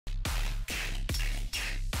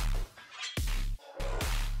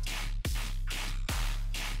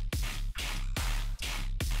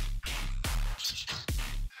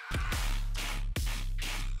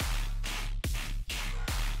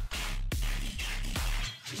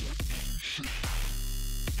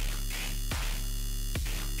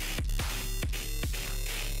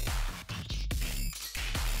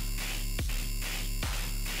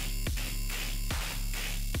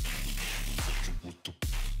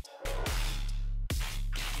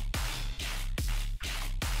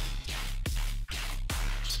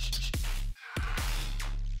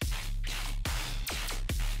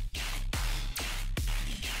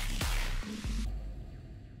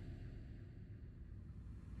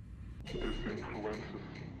This influences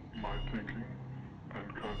my thinking and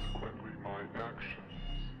consequently my actions.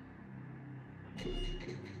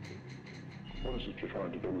 What is it you're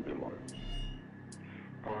trying to do with your life?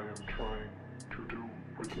 I am trying to do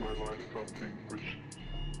with my life something which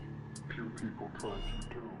few people try to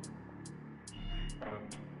do. And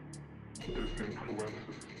this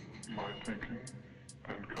influences my thinking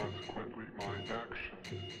and consequently my actions.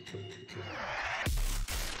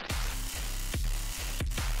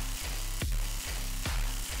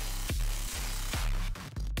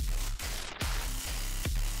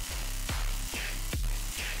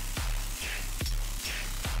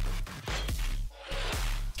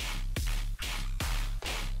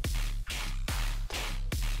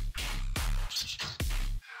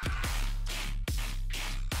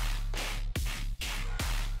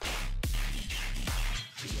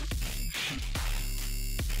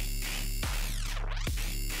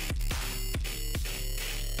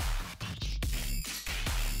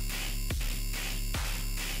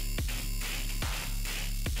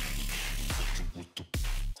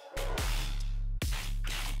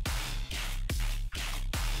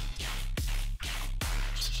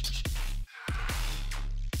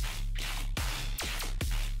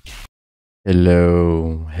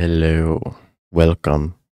 Hello,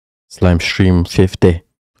 welcome. Slime Stream 50.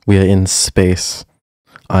 We are in space.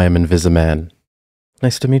 I am Invisiman.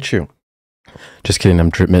 Nice to meet you. Just kidding, I'm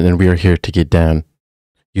Dripment and we are here to get down.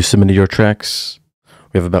 You submitted your tracks.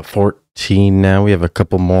 We have about 14 now. We have a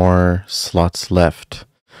couple more slots left.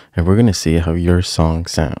 And we're going to see how your song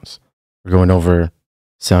sounds. We're going over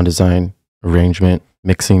sound design, arrangement,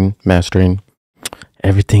 mixing, mastering,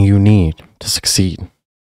 everything you need to succeed.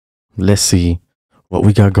 Let's see what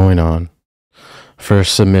we got going on.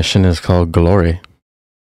 First submission is called Glory.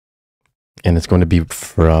 And it's going to be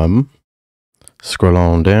from, scroll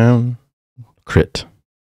on down, Crit.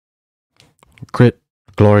 Crit,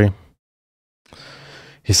 Glory.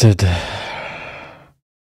 He said,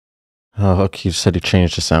 oh, okay, he said he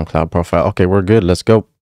changed the SoundCloud profile. Okay, we're good. Let's go.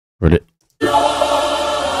 Read it.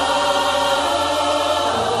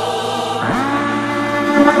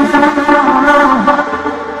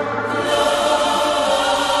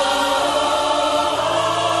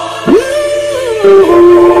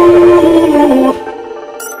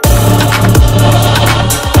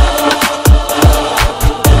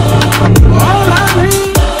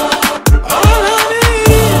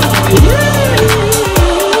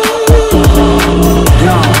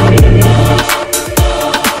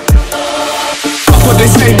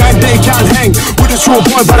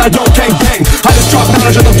 Boy, but I don't gang bang. I just drop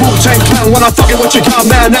knowledge of the Wu-Tang Clan. When I'm fucking what you got,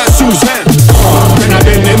 man, that's Suzanne. Man, I've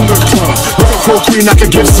been in the club. With a cool queen, I could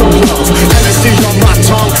give some love. LSD on my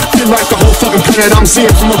tongue. Feel like the whole fucking planet I'm seeing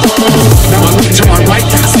from above. Now I look to my right.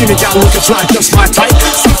 See me got looking fly, just my type.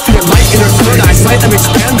 See feel light in her third eyesight. And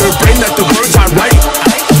expand her brain like the words I write.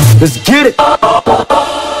 Let's get it.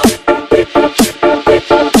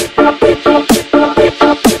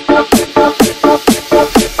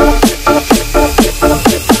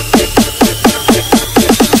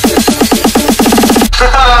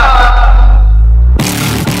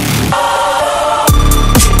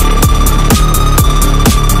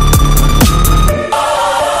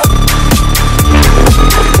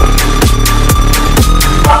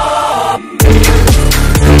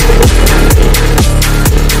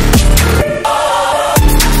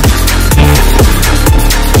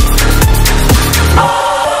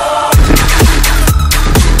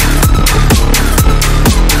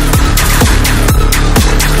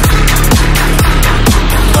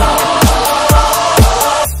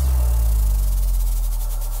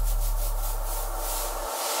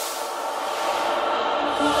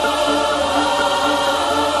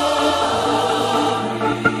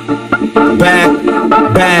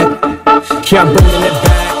 Back, keep bringing it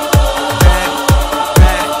back,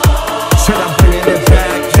 said I'm bringing it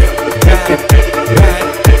back,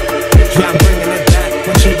 yeah, I'm bringing it back,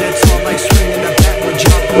 when she gets all like swinging the back, when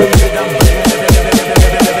y'all bring it, I'm bringing it.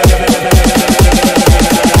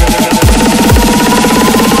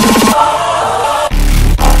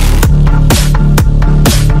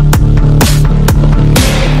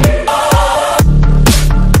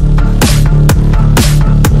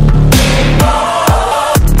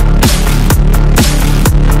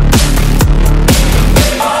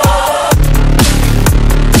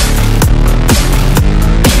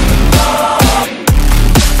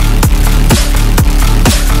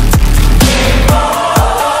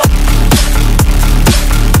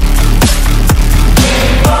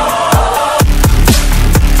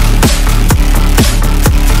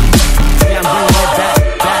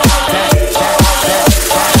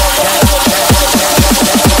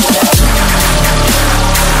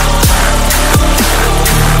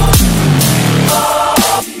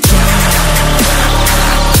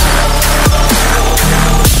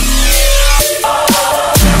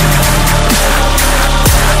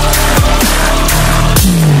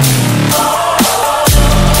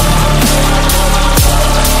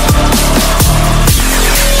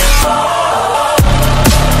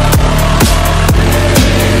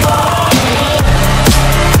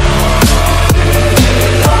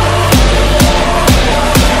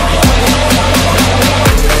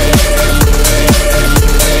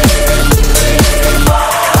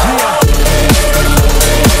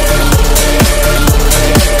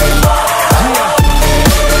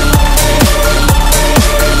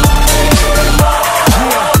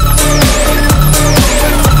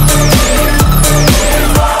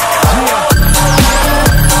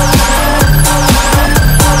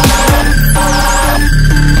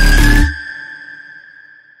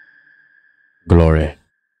 glory.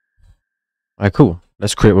 Alright, cool.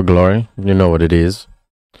 Let's create with glory. You know what it is.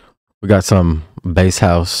 We got some bass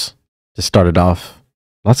house to start it off.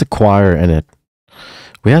 Lots of choir in it.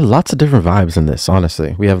 We had lots of different vibes in this,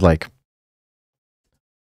 honestly. We have like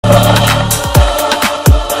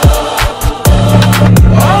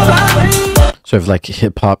so we have like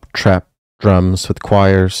hip hop trap drums with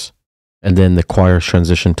choirs, and then the choirs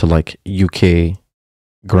transition to like UK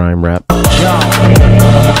grime rap.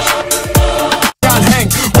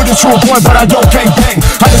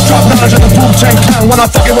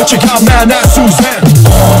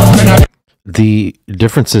 The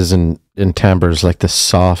differences in timbres, like the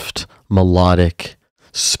soft, melodic,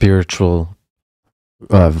 spiritual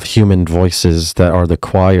human voices that are the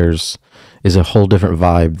choirs, is a whole different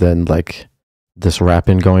vibe than like this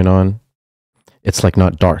rapping going on. It's like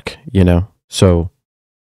not dark, you know? So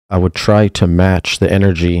I would try to match the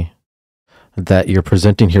energy that you're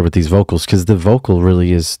presenting here with these vocals, because the vocal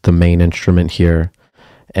really is the main instrument here,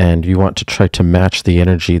 and you want to try to match the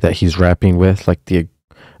energy that he's rapping with, like the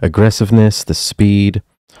aggressiveness, the speed,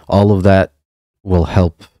 all of that will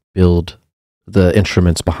help build the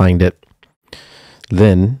instruments behind it.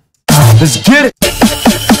 Then let's get it.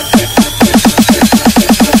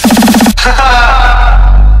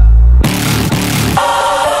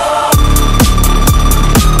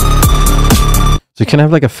 So you can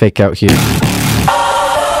have like a fake out here.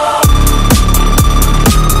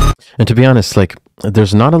 And to be honest, like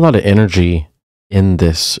there's not a lot of energy in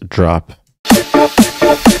this drop.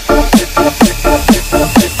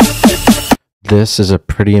 This is a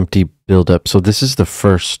pretty empty build-up. So this is the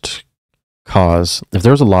first cause. If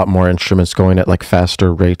there was a lot more instruments going at like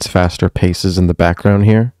faster rates, faster paces in the background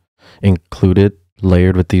here, included,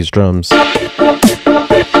 layered with these drums,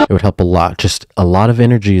 it would help a lot. Just a lot of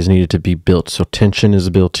energy is needed to be built. So tension is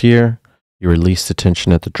built here. You release the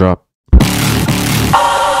tension at the drop.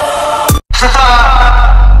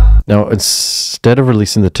 Now, instead of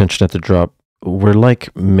releasing the tension at the drop, we're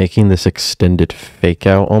like making this extended fake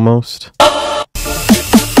out almost.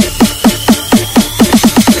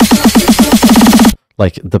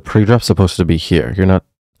 Like the pre-drop's supposed to be here. You're not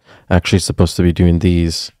actually supposed to be doing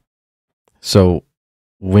these. So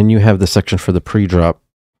when you have the section for the pre-drop,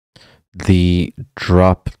 the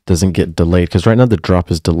drop doesn't get delayed, because right now the drop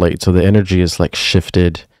is delayed. So the energy is like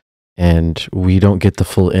shifted and we don't get the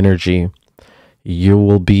full energy. You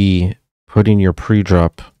will be putting your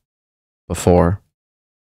pre-drop before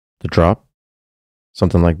the drop,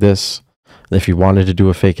 something like this. If you wanted to do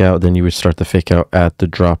a fake out, then you would start the fake out at the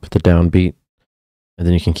drop, the downbeat, and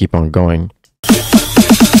then you can keep on going.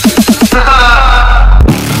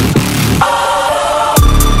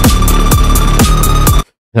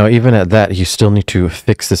 Now, even at that, you still need to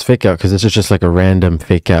fix this fake out, because this is just like a random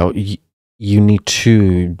fake out. You need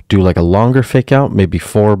to do like a longer fake out, maybe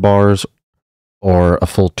 4 bars or a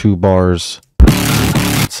full 2 bars.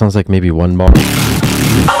 It sounds like maybe 1 bar.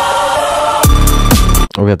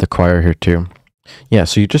 Oh, we have the choir here too. Yeah,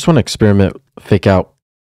 so you just want to experiment, fake out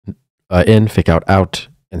in, fake out out,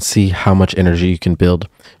 and see how much energy you can build.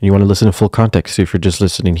 And you want to listen in full context. So if you're just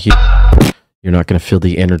listening here, you're not going to feel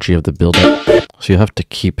the energy of the build-up. So you have to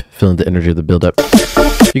keep feeling the energy of the build-up.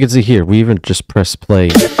 You can see here, we even just press play.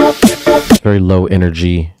 It's very low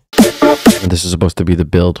energy. And this is supposed to be the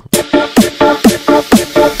build.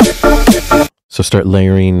 So start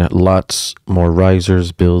layering lots more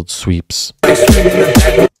risers, builds, sweeps.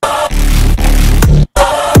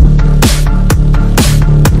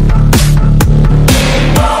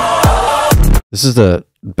 This is the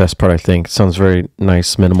best part, I think. It sounds very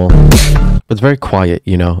nice, minimal, but it's very quiet,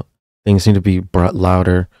 you know. Things need to be brought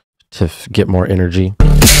louder to get more energy.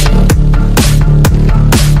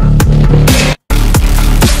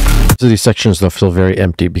 So these sections, though, feel very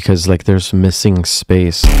empty because, like, there's missing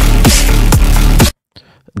space.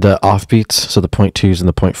 The offbeats, so the 0.2s and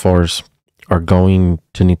the 0.4s, are going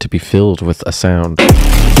to need to be filled with a sound.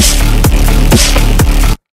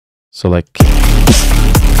 So, like...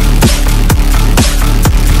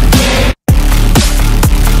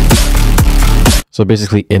 So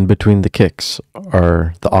basically in between the kicks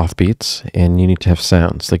are the offbeats, and you need to have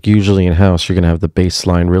sounds. Like usually in house, you're going to have the bass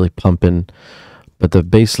line really pumping, but the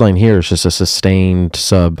bass line here is just a sustained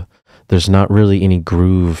sub. There's not really any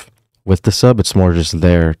groove with the sub. It's more just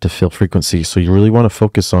there to fill frequency. So you really want to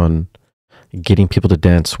focus on getting people to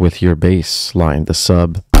dance with your bass line, the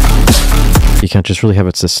sub. You can't just really have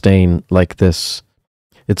it sustain like this.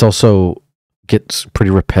 It's also gets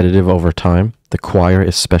pretty repetitive over time. The choir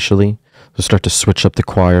especially. So start to switch up the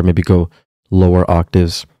choir, maybe go lower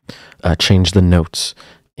octaves, change the notes,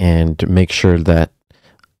 and make sure that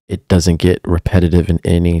it doesn't get repetitive in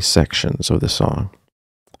any sections of the song.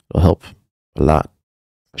 It'll help a lot.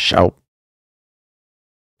 Shout.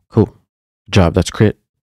 Cool. Good job. That's crit.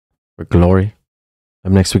 For glory.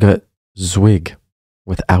 Up next, we got Zwig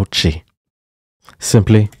with Ouchie.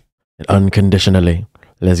 Simply and unconditionally.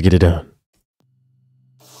 Let's get it done.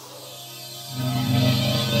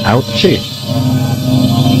 Ouchie.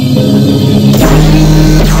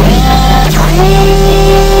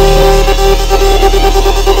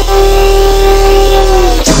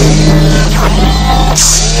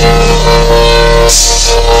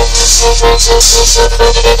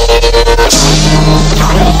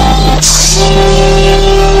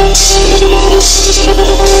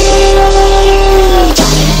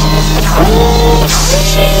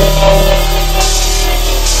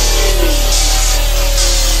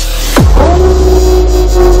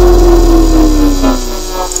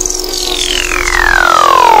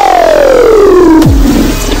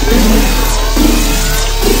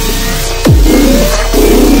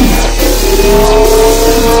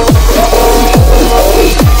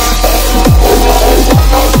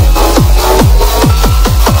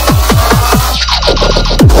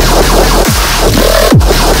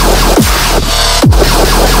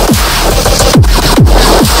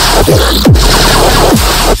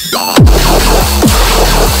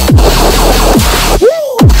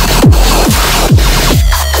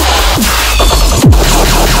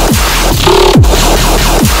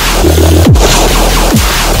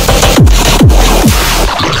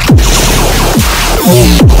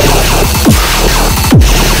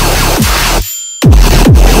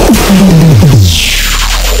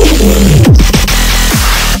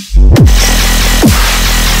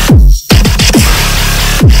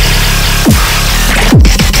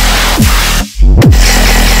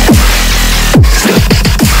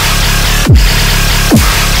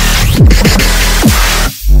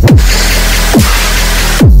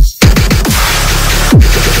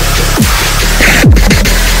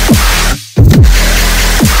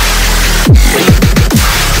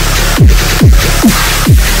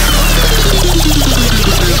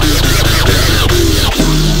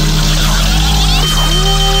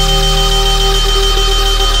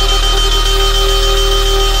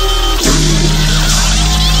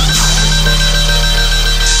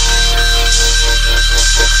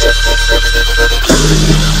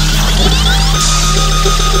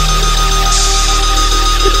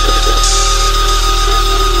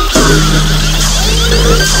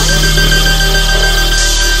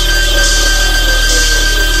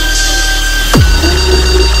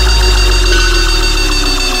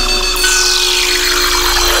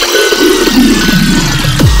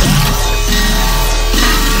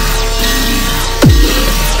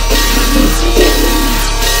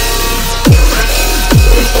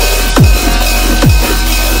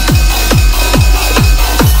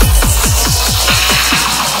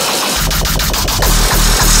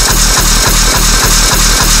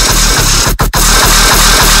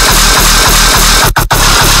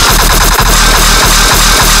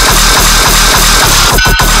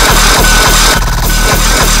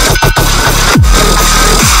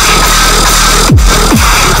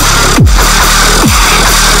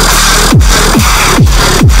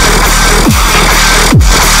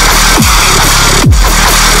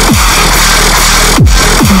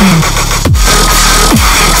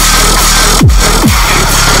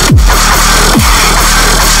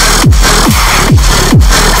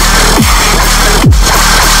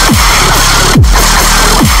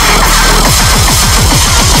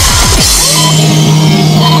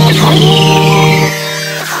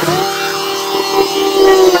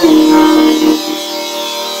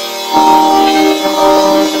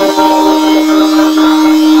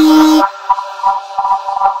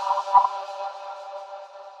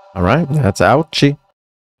 All right, that's Ouchie.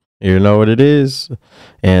 You know what it is.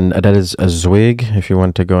 And that is a Zwig, if you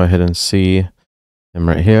want to go ahead and see him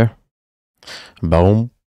right here.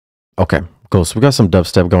 Boom. Okay, cool. So we got some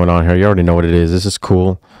dubstep going on here. You already know what it is. This is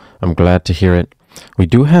cool. I'm glad to hear it. We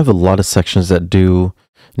do have a lot of sections that do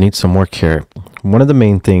need some work here. One of the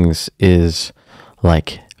main things is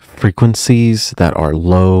like frequencies that are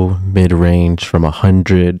low, mid-range from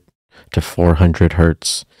 100 to 400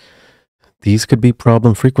 hertz. These could be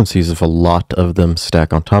problem frequencies if a lot of them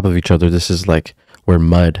stack on top of each other. This is like where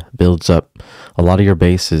mud builds up. A lot of your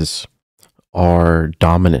basses are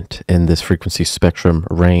dominant in this frequency spectrum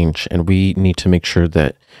range, and we need to make sure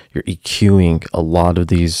that you're EQing a lot of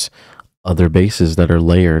these other basses that are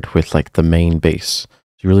layered with like the main bass.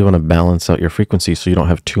 You really want to balance out your frequency so you don't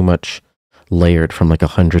have too much layered from like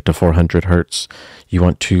 100 to 400 hertz. You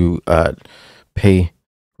want to pay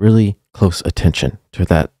really close attention to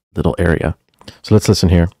that little area. So let's listen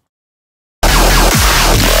here.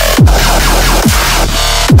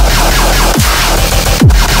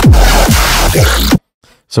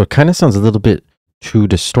 So it kind of sounds a little bit too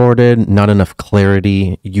distorted, not enough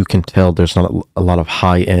clarity. You can tell there's not a lot of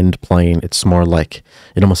high end playing. It's more like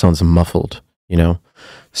it almost sounds muffled, you know?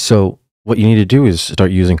 So what you need to do is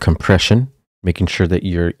start using compression, making sure that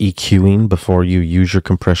you're EQing before you use your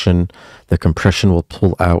compression. The compression will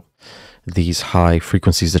pull out these high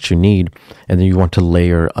frequencies that you need. And then you want to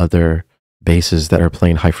layer other basses that are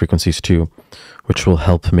playing high frequencies too, which will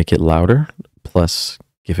help make it louder, plus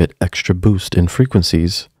give it extra boost in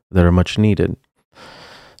frequencies that are much needed.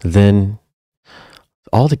 Then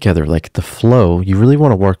all together, like the flow, you really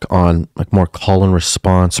want to work on like more call and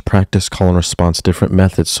response, practice call and response, different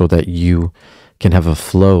methods so that you can have a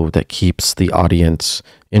flow that keeps the audience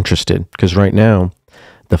interested. Because right now,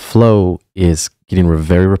 the flow is getting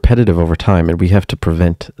very repetitive over time, and we have to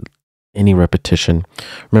prevent any repetition.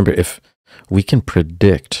 Remember, if we can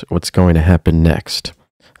predict what's going to happen next,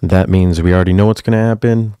 that means we already know what's going to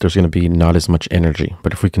happen. There's going to be not as much energy.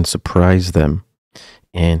 But if we can surprise them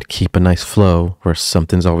and keep a nice flow where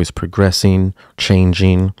something's always progressing,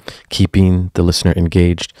 changing, keeping the listener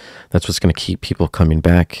engaged, that's what's going to keep people coming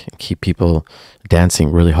back and keep people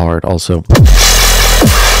dancing really hard also.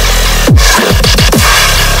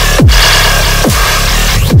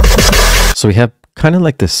 So we have kind of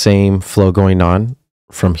like the same flow going on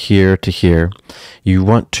from here to here. You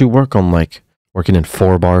want to work on like working in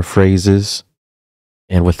 4-bar phrases,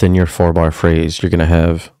 and within your 4-bar phrase, you're going to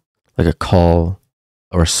have like a call,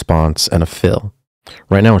 a response, and a fill.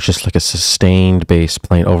 Right now, it's just like a sustained bass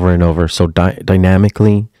playing over and over. So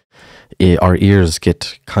dynamically, our ears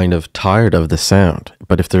get kind of tired of the sound.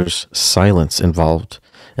 But if there's silence involved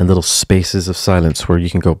and little spaces of silence where you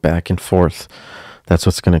can go back and forth, that's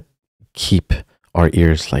what's going to keep our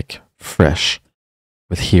ears like fresh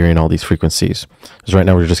with hearing all these frequencies. Because right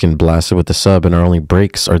now we're just getting blasted with the sub, and our only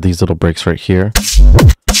breaks are these little breaks right here,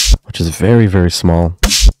 which is very, very small.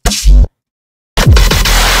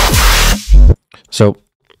 So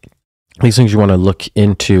these things you want to look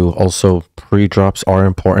into. Also, pre-drops are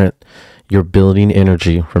important. You're building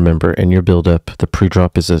energy, remember, in your build-up. The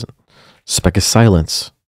pre-drop is a speck of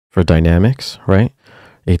silence for dynamics, right?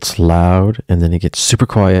 It's loud, and then it gets super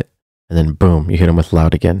quiet, and then boom, you hit them with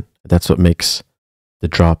loud again. That's what makes the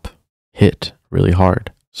drop hit really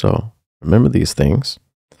hard. So remember these things.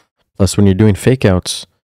 Plus, when you're doing fake outs,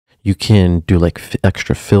 you can do like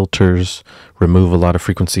extra filters, remove a lot of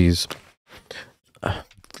frequencies.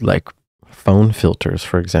 Like phone filters,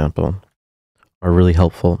 for example, are really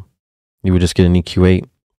helpful. You would just get an EQ8,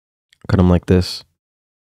 cut them like this,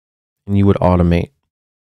 and you would automate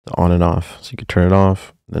the on and off. So you could turn it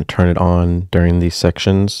off, then turn it on during these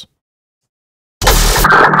sections.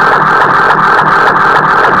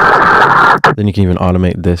 Then you can even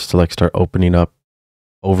automate this to like start opening up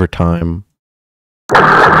over time.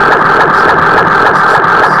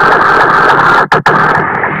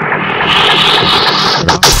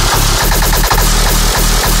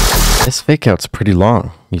 This fake out's pretty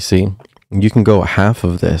long, you see. You can go half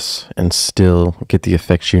of this and still get the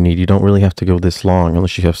effects you need. You don't really have to go this long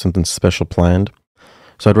unless you have something special planned.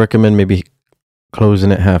 So I'd recommend maybe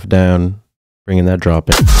closing it half down, bringing that drop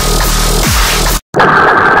in.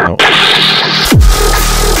 Oh.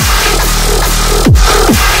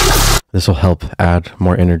 This will help add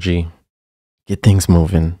more energy, get things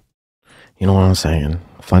moving. You know what I'm saying?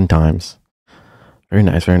 Fun times. Very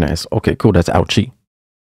nice, very nice. Okay, cool. That's ouchie.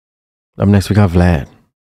 Up next, we got Vlad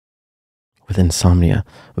with Insomnia.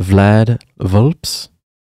 Vlad Vulps?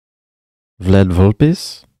 Vlad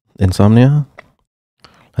Vulpes? Insomnia?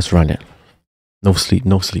 Let's run it. No sleep,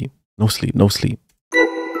 no sleep, no sleep, no sleep.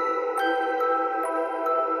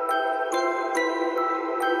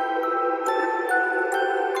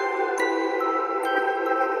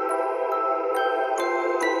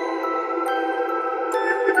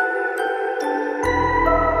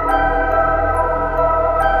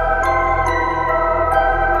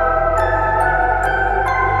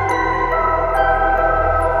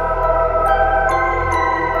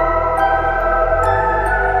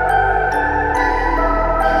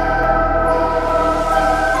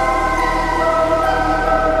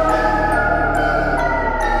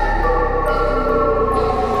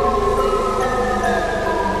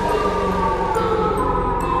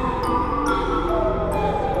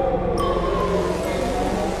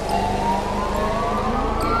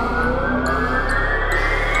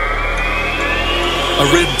 A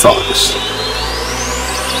red fox,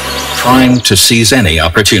 trying to seize any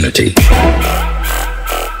opportunity.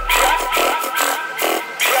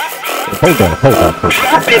 On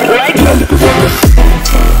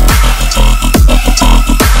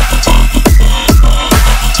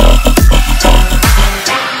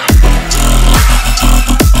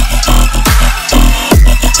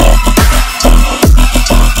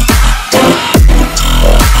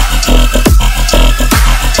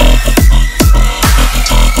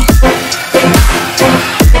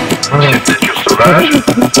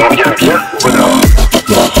vient bien au nord.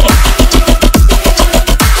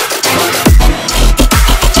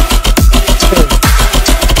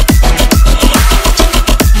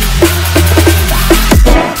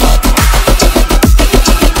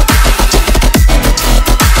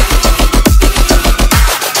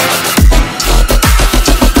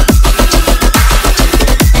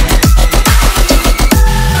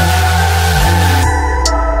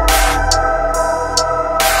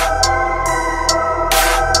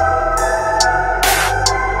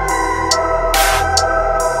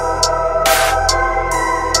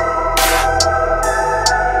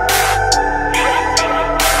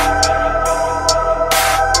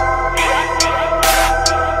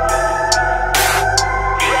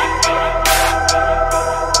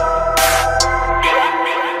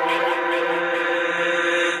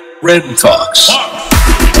 Red Fox.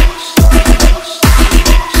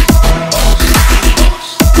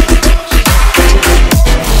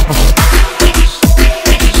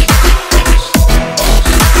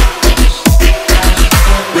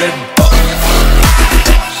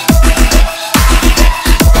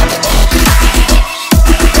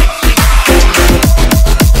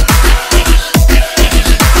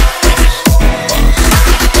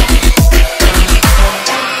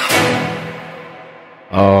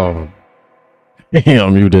 Oh,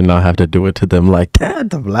 damn, you did not have to do it to them like that,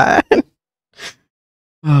 the blind.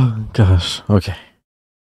 Oh, gosh. Okay.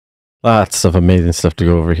 Lots of amazing stuff to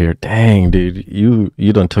go over here. Dang, dude. You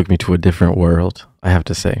done took me to a different world, I have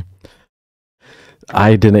to say.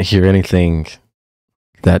 I didn't hear anything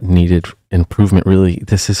that needed improvement, really.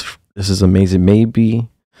 This is amazing. Maybe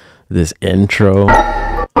this intro,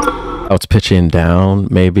 how it's pitching down,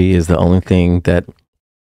 maybe is the only thing that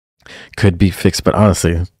could be fixed, but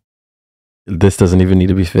honestly, this doesn't even need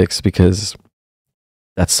to be fixed because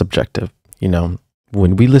that's subjective. You know,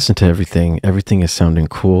 when we listen to everything is sounding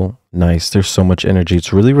cool, nice. There's so much energy.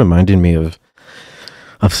 It's really reminding me of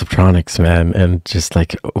Subtronics, man. And just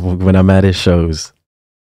like when I'm at his shows,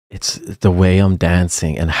 it's the way I'm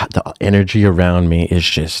dancing and how the energy around me is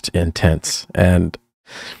just intense. And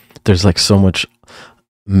there's like so much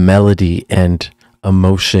melody and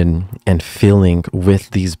emotion and feeling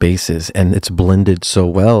with these basses, and it's blended so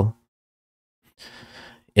well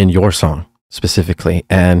in your song specifically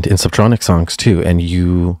and in Subtronic songs too. And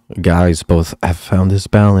you guys both have found this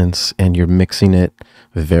balance and you're mixing it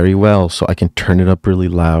very well, so I can turn it up really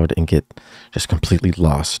loud and get just completely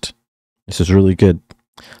lost. This is really good.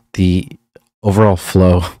 The overall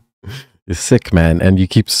flow is sick, man, and you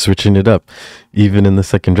keep switching it up even in the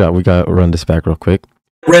second drop. We gotta run this back real quick.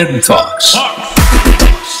 Red Fox.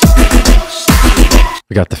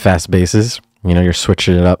 We got the fast basses. You know, you're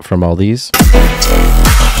switching it up from all these.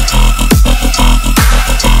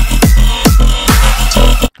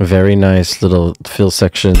 Very nice little fill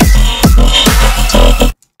sections.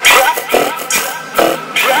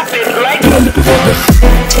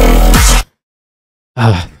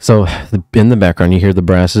 So in the background, you hear the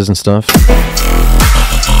brasses and stuff.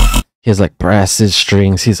 He has like brasses,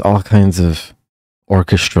 strings. He has all kinds of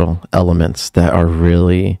orchestral elements that are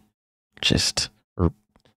really just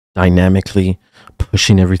dynamically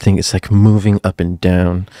pushing everything. It's like moving up and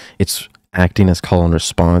down. It's acting as call and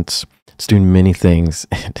response. It's doing many things,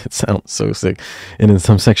 and it sounds so sick. And in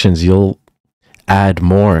some sections, you'll add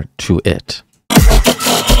more to it.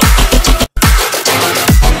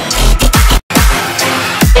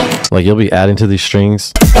 Like you'll be adding to these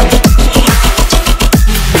strings.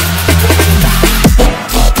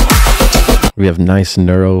 We have nice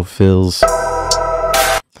neuro fills.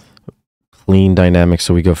 Clean dynamics,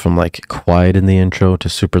 so we go from like quiet in the intro to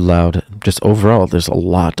super loud. Just overall, there's a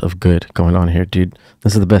lot of good going on here, dude.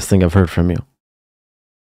 This is the best thing I've heard from you.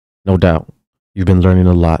 No doubt. You've been learning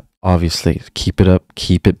a lot, obviously. Keep it up.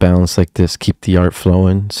 Keep it balanced like this. Keep the art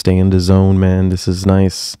flowing. Stay in the zone, man. This is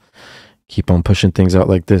nice. Keep on pushing things out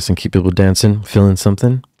like this and keep people dancing, feeling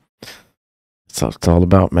something. It's all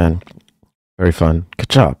about, man. Very fun. Good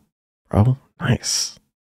job, bro. Nice.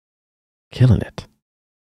 Killing it.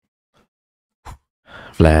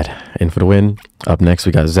 Vlad, in for the win. Up next,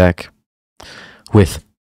 we got Zach with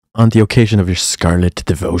On the Occasion of Your Scarlet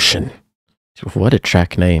Devotion. What a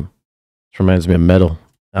track name. This reminds me of metal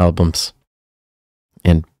albums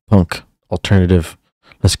and punk, alternative.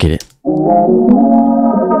 Let's get it. Lips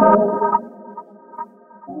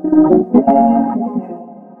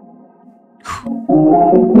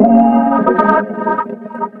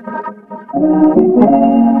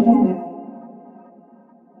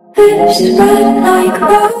red like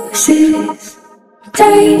roses,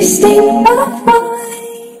 tasting of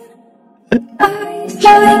wine. Eyes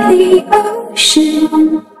like the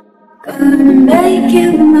ocean, gonna make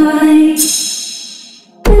you mine.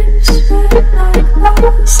 Lips red like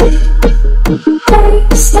roses,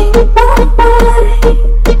 tasting of wine.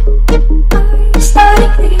 Eyes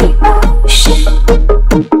like the ocean,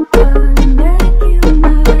 gonna make you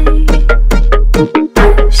mine. Lips red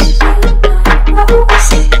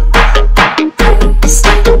like roses.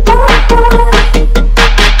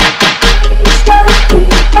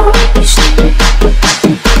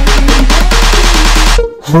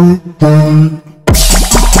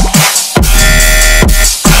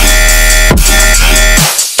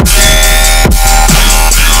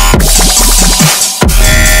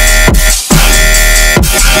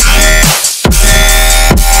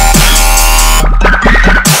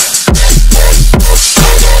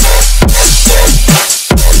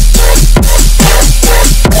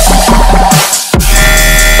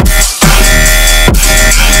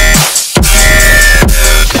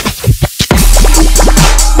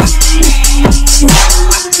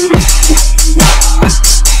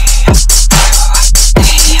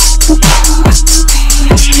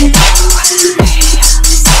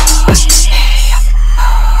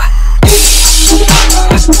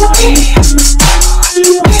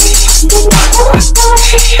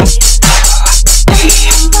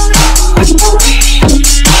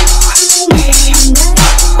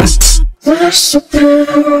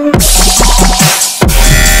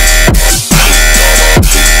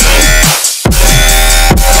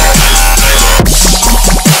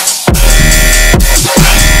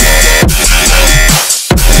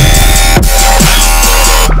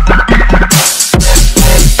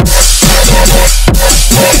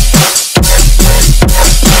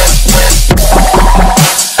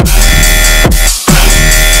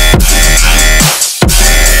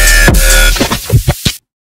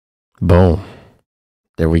 Boom.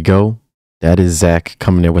 There we go. That is Zach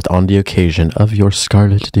coming in with On the Occasion of Your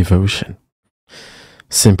Scarlet Devotion.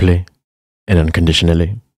 Simply and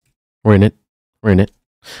unconditionally. We're in it. We're in it.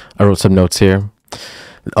 I wrote some notes here.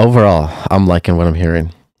 Overall, I'm liking what I'm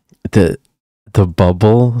hearing. The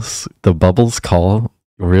bubbles call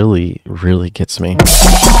really gets me.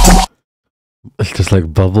 It's just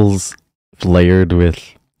like bubbles layered with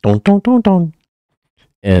don.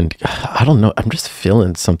 And I don't know, I'm just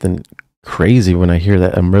feeling something crazy when I hear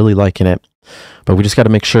that. I'm really liking it. But we just got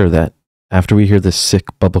to make sure that after we hear this sick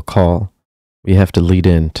bubble call, we have to lead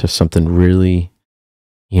into something really,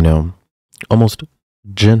 you know, almost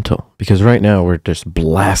gentle. Because right now we're just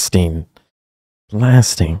blasting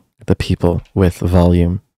the people with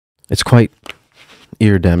volume. It's quite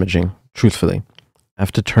ear damaging, truthfully. I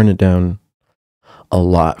have to turn it down a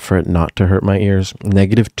lot for it not to hurt my ears.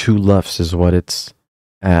 -2 LUFS is what it's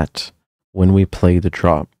at when we play the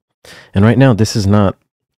drop. And right now, this is not,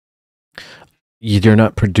 you're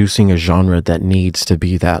not producing a genre that needs to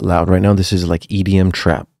be that loud. Right now, this is like EDM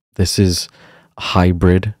trap. This is a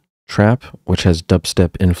hybrid trap, which has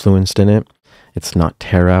dubstep influenced in it. It's not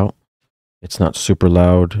tearout. It's not super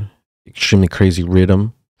loud, extremely crazy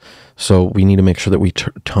rhythm. So we need to make sure that we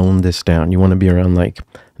tone this down. You want to be around like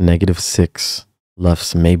 -6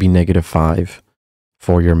 LUFS, maybe -5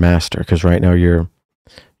 for your master. Because right now you're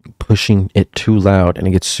pushing it too loud and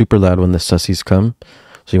it gets super loud when the sussies come.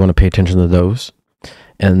 So you want to pay attention to those.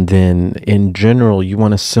 And then in general, you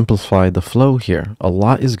want to simplify the flow here. A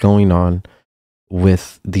lot is going on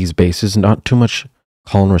with these basses, not too much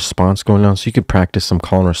call and response going on. So you could practice some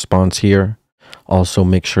call and response here. Also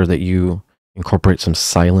make sure that you incorporate some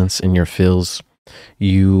silence in your fills.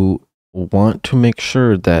 You want to make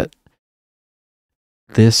sure that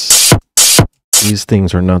these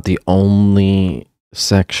things are not the only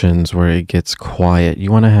sections where it gets quiet.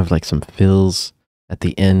 You want to have like some fills at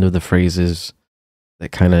the end of the phrases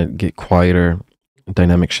that kind of get quieter,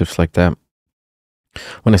 dynamic shifts like that.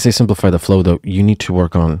 When I say simplify the flow though, you need to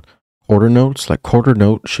work on quarter notes. Like quarter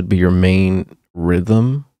note should be your main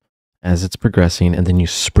rhythm as it's progressing, and then you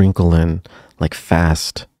sprinkle in like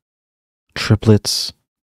fast triplets.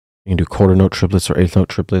 You can do quarter note triplets or eighth note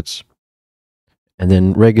triplets, and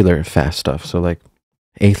then regular fast stuff. So like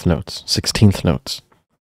eighth notes, 16th notes,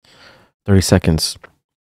 30 seconds.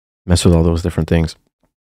 Mess with all those different things.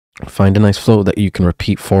 Find a nice flow that you can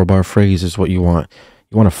repeat. 4-bar phrase is what you want.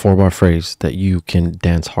 You want a 4-bar phrase that you can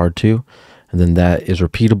dance hard to, and then that is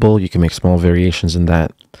repeatable. You can make small variations in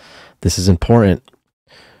that. This is important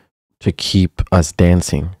to keep us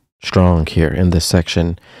dancing strong here in this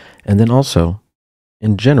section. And then also,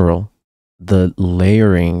 in general, the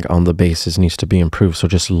layering on the basses needs to be improved. So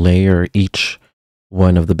just layer each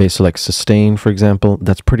one of the bass. So like sustain, for example,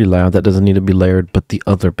 that's pretty loud. That doesn't need to be layered. But the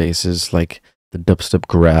other basses, like the dubstep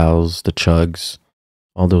growls, the chugs,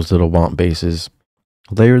 all those little womp basses,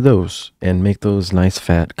 layer those and make those nice,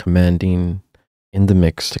 fat, commanding in the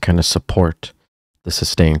mix to kind of support the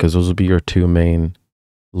sustain, because those will be your two main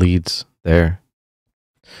leads there.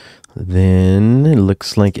 Then it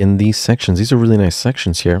looks like in these sections, these are really nice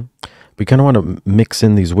sections here. We kind of want to mix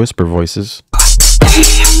in these whisper voices,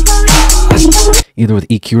 either with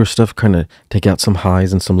EQ or stuff, kind of take out some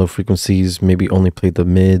highs and some low frequencies, maybe only play the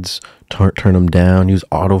mids, turn them down, use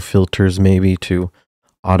auto filters maybe to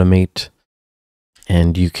automate,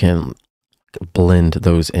 and you can blend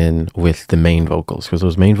those in with the main vocals, because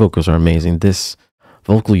those main vocals are amazing. This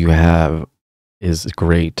vocal you have is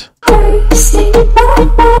great.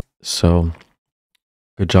 So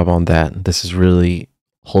good job on that. This is really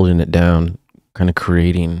holding it down, kind of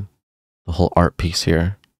creating the whole art piece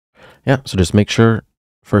here. Yeah, so just make sure,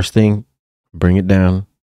 first thing, bring it down,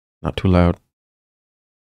 not too loud.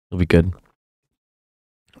 It'll be good.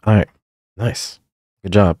 All right, nice.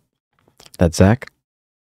 Good job. That's Zach.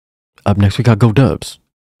 Up next, we got Go Dubs.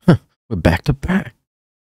 Huh, we're back to back.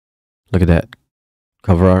 Look at that.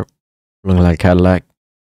 Cover art, looking like Cadillac.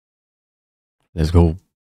 Let's go.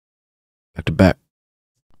 Back to back.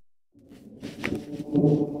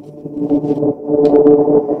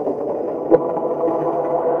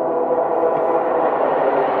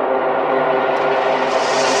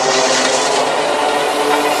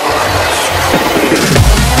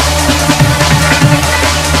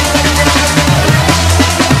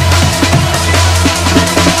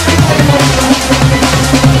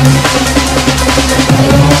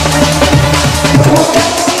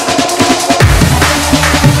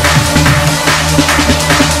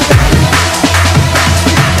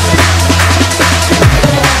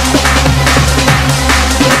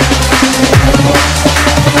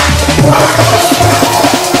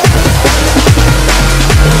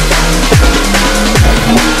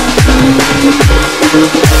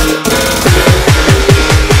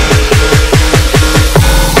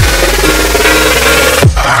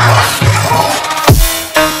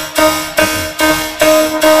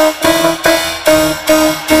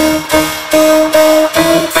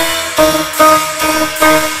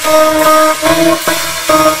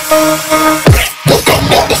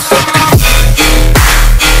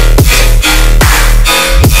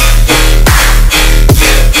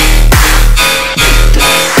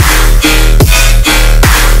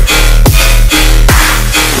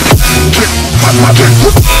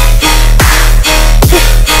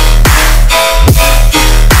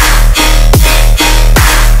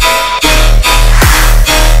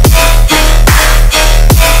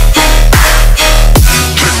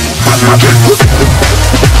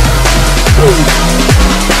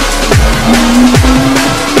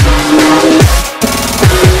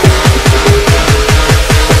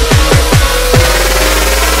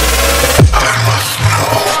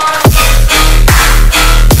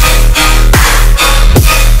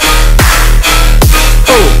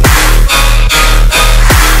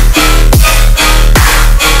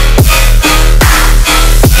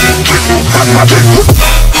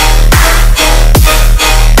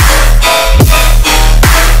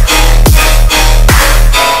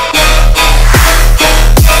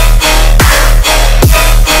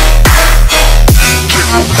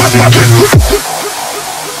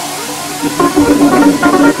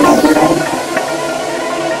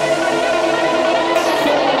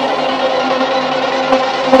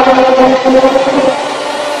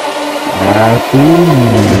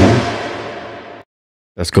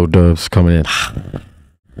 Let's Go Dubs coming in.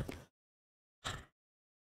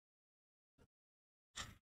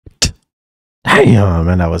 Damn,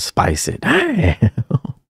 man, that was spicy. Damn.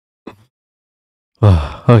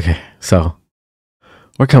 Oh, okay, so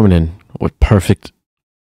we're coming in with perfect,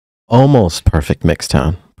 almost perfect mix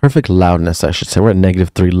tone. Perfect loudness, I should say. We're at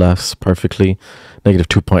 -3 lefts perfectly,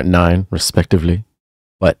 -2.9 respectively.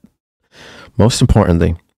 But most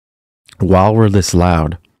importantly, while we're this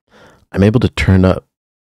loud, I'm able to turn up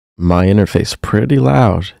my interface pretty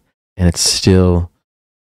loud, and it's still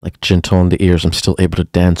like gentle on the ears. I'm still able to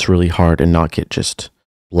dance really hard and not get just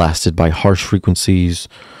blasted by harsh frequencies.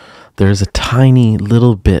 There's a tiny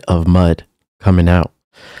little bit of mud coming out.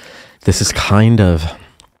 This is kind of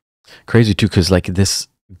crazy too, because like this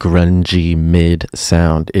grungy mid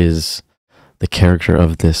sound is the character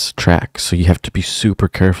of this track. So you have to be super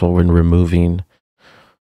careful when removing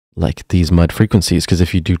like these mud frequencies, because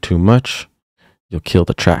if you do too much, you'll kill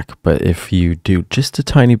the track. But if you do just a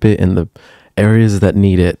tiny bit in the areas that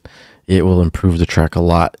need it, it will improve the track a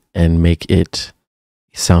lot and make it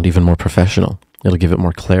sound even more professional. It'll give it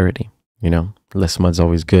more clarity, you know. Less mud's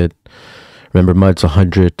always good. Remember, mud's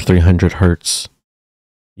 100, 300 hertz.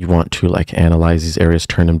 You want to like analyze these areas,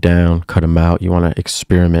 turn them down, cut them out. You want to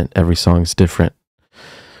experiment. Every song's different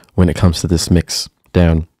when it comes to this mix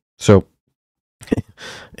down. So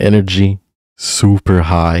energy super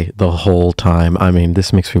high the whole time. I mean,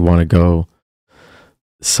 this makes me want to go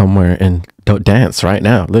somewhere and don't dance right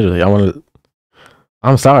now. Literally,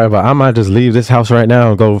 I'm sorry, but I might just leave this house right now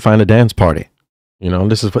and go find a dance party. You know,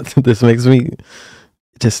 this is what this makes me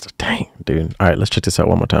just, dang, dude. All right, let's check this out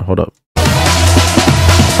one more time. Hold up.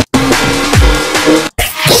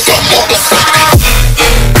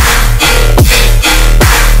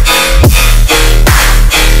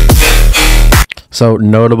 So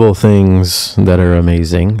notable things that are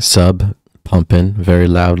amazing: sub pumping, very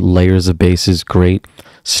loud, layers of bass is great,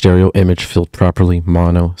 stereo image filled properly,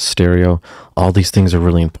 mono, stereo, all these things are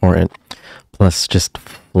really important. Plus just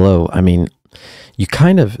flow. I mean, you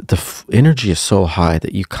kind of, the energy is so high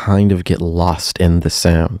that you kind of get lost in the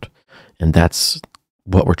sound, and that's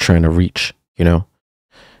what we're trying to reach, you know,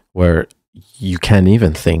 where you can't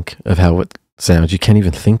even think of how it sounds. You can't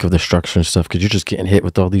even think of the structure and stuff because you're just getting hit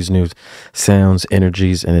with all these new sounds,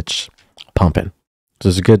 energies, and it's pumping. So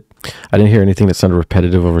it's good. I didn't hear anything that sounded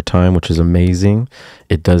repetitive over time, which is amazing.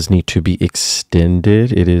 It does need to be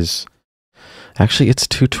extended. It is actually, it's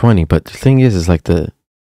 220, but the thing is like the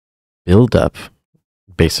build up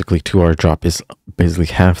basically to our drop is basically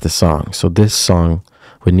half the song. So this song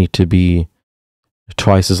would need to be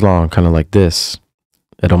twice as long, kind of like this,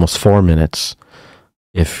 at almost 4 minutes.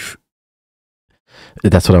 If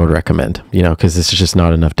that's what I would recommend, you know, because this is just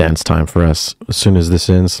not enough dance time for us. As soon as this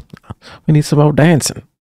ends, we need some more dancing.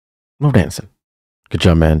 More dancing. Good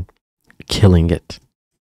job, man. Killing it.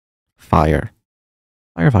 Fire.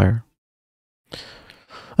 Fire, fire.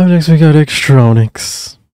 Up next, we got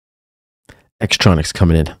Extronics. Extronics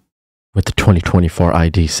coming in with the 2024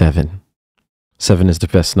 ID 7. 7 is the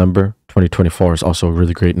best number. 2024 is also a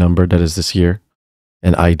really great number. That is this year.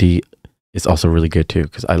 And ID is also really good too,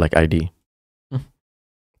 because I like ID.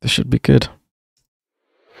 This should be good.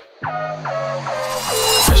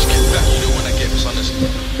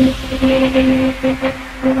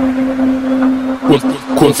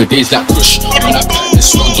 Call for days that push. When I back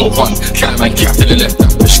this one, don't run. Cat man kick to the left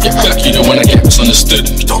and push. Get back, you don't wanna get misunderstood.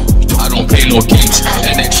 I don't play no games.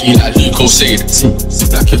 Energy like Luco said.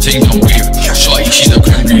 Back your thing and wave. Shorty, she's a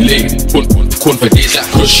creme brulee. Call for days that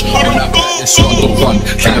push. When I back this one, don't run.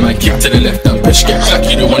 Cat man kick to the left and push. Get back,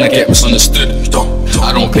 you don't wanna get misunderstood.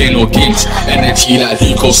 I don't play no games. Energy like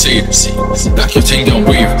Luco said. Back your thing and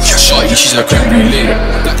wave. Shorty, she's a creme brulee.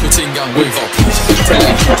 Back your thing and wave up, please. Friend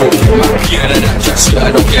like you broke my piano and that just I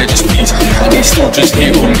don't care, just please. And they still just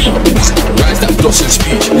hate on me. Rise that blossom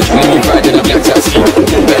speech. When we ride in a black taxi,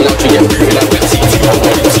 better not to get through in that backseat.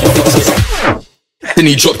 Then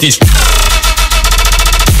he dropped these.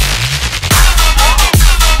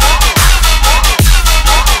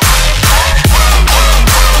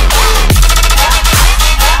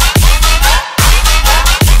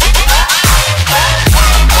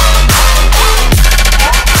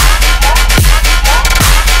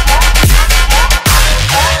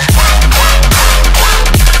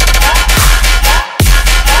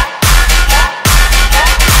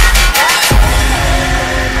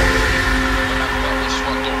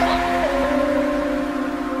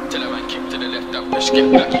 Get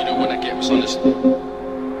back, you don't wanna get misunderstood.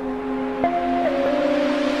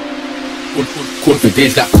 Call for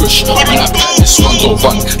days that push. When I back this one, don't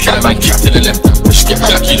run. Cat man kick to the left and push. Get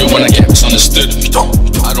back, you don't wanna get misunderstood.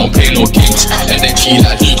 I don't play no games. Energy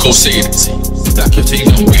like Luco said. Back your thing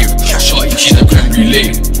and wave. Shorty, she's a creme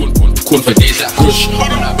brulee. Call for days that push. When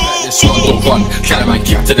I back this one, don't run. Cat man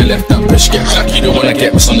kick to the left and push. Get back, you don't wanna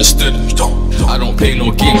get misunderstood. I don't play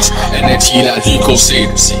no games. Energy like Luco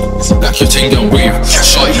said. Back your thing and wave.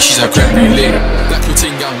 Shorty, she's a creme brulee. Back your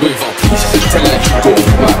thing and wave up, please. Friend like you go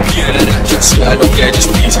my piano and that just I don't care, just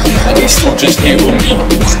please. And they still just hate on me.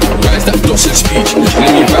 Rise that blossom speech.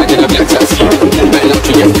 When we ride in a black taxi, better not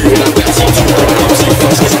to get through in that backseat.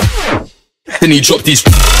 Then he dropped these.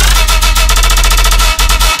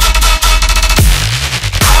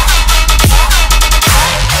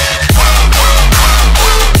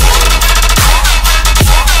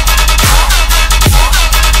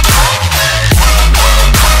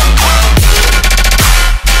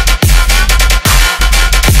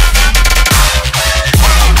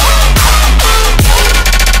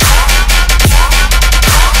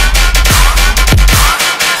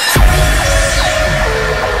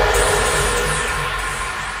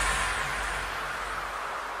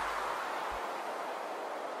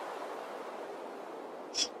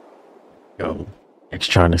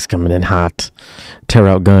 Electronics coming in hot. Tear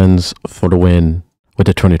out guns for the win with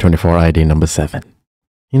the 2024 ID number 7.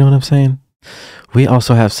 You know what I'm saying? We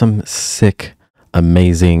also have some sick,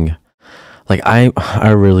 amazing, like I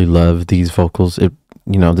really love these vocals. It,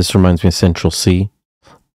 you know, this reminds me of Central C,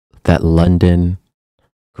 that London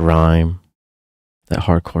grime, that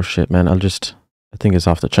hardcore shit, man. I think it's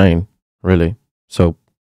off the chain, really. So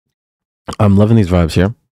I'm loving these vibes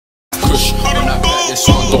here.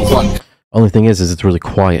 Only thing is it's really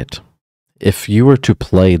quiet. If you were to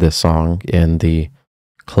play this song in the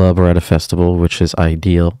club or at a festival, which is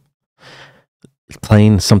ideal,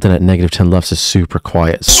 playing something at -10 LUFS is super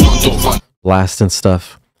quiet. Blast and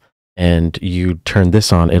stuff, and you turn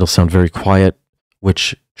this on, it'll sound very quiet,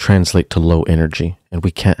 which translate to low energy, and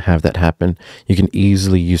we can't have that happen. You can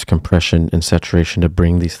easily use compression and saturation to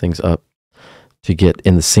bring these things up to get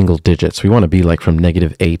in the single digits. We want to be like from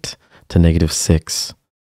 -8 to -6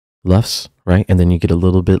 LUFS, right? And then you get a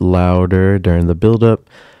little bit louder during the build-up,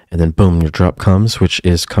 and then boom, your drop comes, which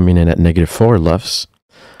is coming in at -4 LUFS,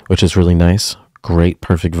 which is really nice. Great,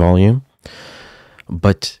 perfect volume.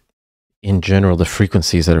 But in general, the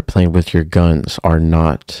frequencies that are playing with your guns are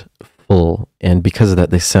not full, and because of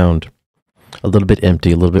that, they sound a little bit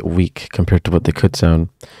empty, a little bit weak compared to what they could sound.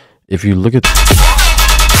 If you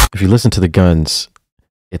listen to the guns,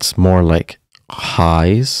 it's more like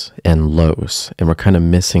highs and lows, and we're kind of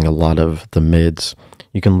missing a lot of the mids.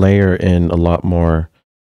 You can layer in a lot more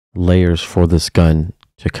layers for this gun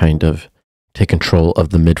to kind of take control of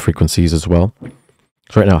the mid frequencies as well.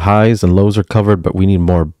 So right now, highs and lows are covered, but we need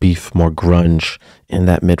more beef, more grunge in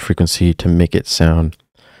that mid frequency to make it sound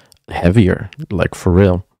heavier, like for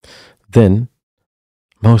real. Then,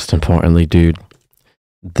 most importantly, dude,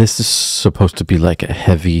 this is supposed to be like a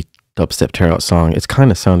heavy dubstep tear out song. It's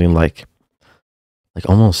kind of sounding like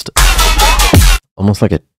almost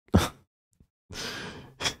like a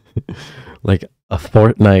like a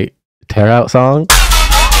Fortnite tear out song.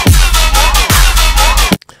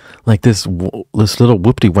 Like this little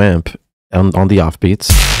whoop-de-whamp on the offbeats.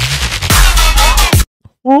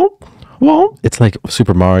 Whoop. It's like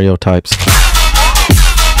Super Mario types.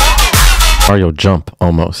 Mario jump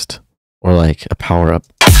almost. Or like a power-up.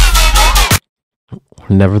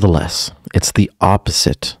 Nevertheless, it's the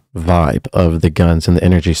opposite vibe of the guns and the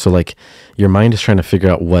energy. So like your mind is trying to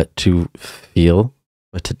figure out what to feel,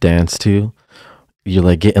 what to dance to. You're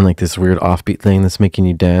like getting like this weird offbeat thing that's making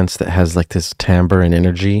you dance that has like this timbre and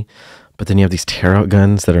energy, but then you have these tear out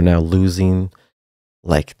guns that are now losing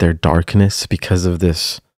like their darkness because of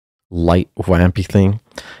this light whampy thing.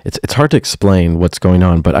 It's hard to explain what's going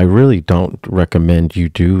on, but I really don't recommend you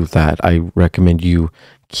do that. I recommend you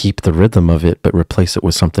keep the rhythm of it, but replace it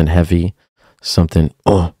with something heavy, something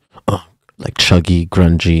like chuggy,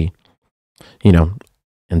 grungy, you know,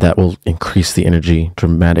 and that will increase the energy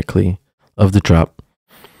dramatically of the drop.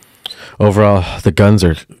 Overall, the guns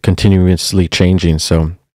are continuously changing,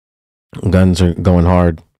 so guns are going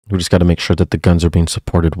hard. We just got to make sure that the guns are being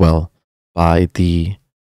supported well by the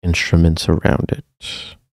instruments around it.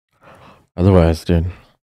 Otherwise,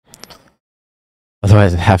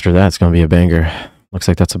 after that, it's going to be a banger. Looks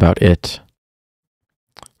like that's about it.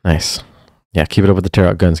 Nice. Yeah, keep it up with the tear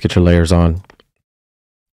out guns. Get your layers on.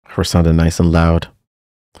 We're sounding nice and loud.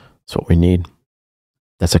 That's what we need.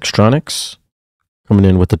 That's Extronics coming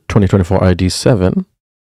in with the 2024 ID 7.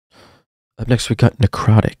 Up next, we got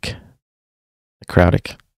Necrotic.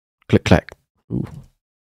 Click clack. Ooh.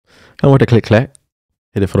 Come with the click clack.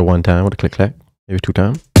 Hit it for the one time with the click clack. Maybe 2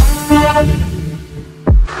 times.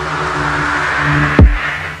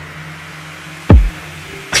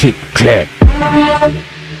 Click clack.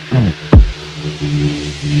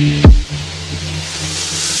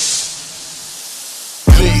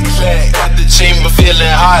 Click clack, got the chamber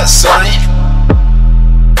feeling hot, sonny.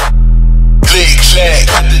 Click clack,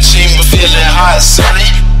 got the chamber feeling hot, sonny.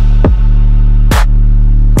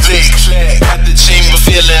 Click clack, got the chamber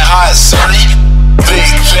feeling hot, sonny.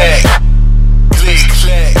 Click clack, click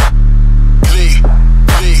clack, click,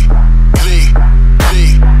 click, click,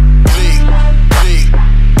 click, click,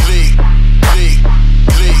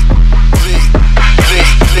 click,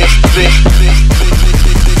 click, click, click, click,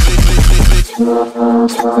 click,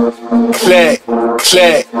 clack,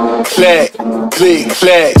 clack, clack, click,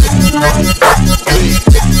 clack, click, click,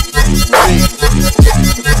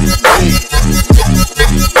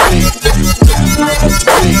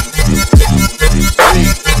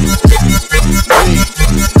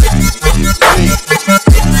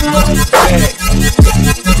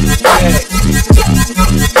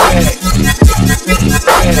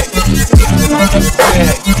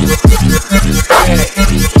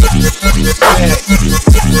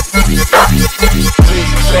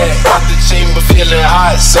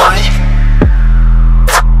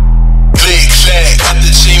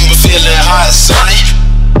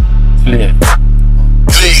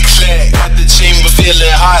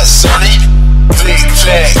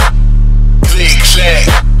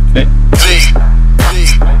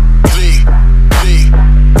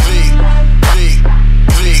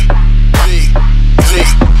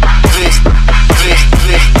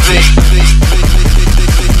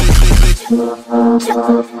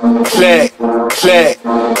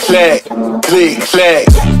 clack, click, clack.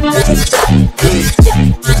 Click, click,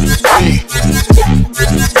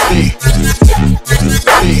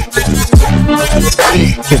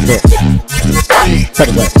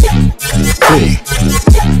 click,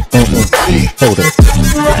 Hold it.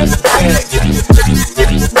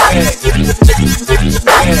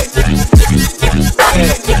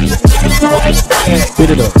 Beat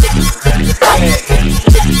it up.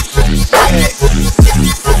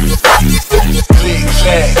 Click,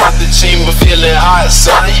 clack, out the chamber feeling hot,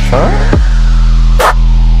 son.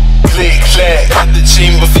 Click, clack, out the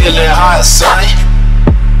chamber feeling hot, son.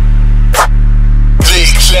 Click,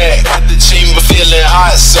 clack, out the chamber feeling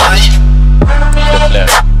hot, son.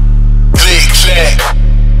 Click, clack.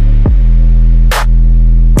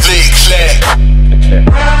 Click, clack.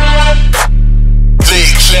 Click,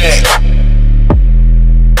 clack.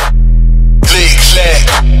 Click, clack.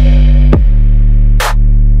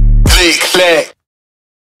 Click, clack.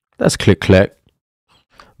 That's Click Clack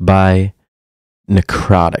by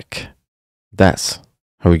Necrotic. That's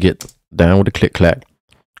how we get down with the Click Clack.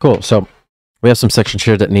 Cool. So we have some sections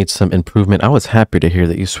here that need some improvement. I was happy to hear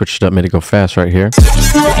that you switched it up, made it go fast right here.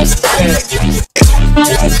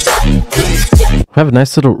 We have a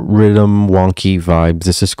nice little rhythm, wonky vibes.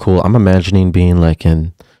 This is cool. I'm imagining being like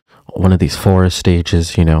in one of these forest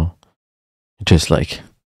stages, you know, just like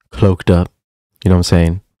cloaked up, you know what I'm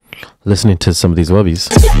saying? Listening to some of these wubbies.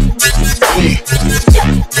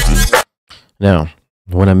 Now,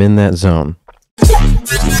 when I'm in that zone,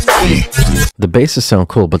 the basses sound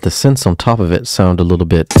cool, but the synths on top of it sound a little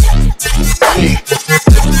bit...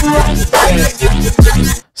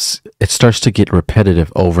 It starts to get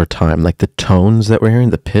repetitive over time. Like the tones that we're hearing,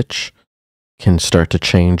 the pitch can start to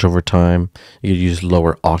change over time. You could use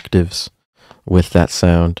lower octaves with that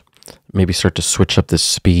sound. Maybe start to switch up the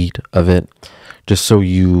speed of it, just so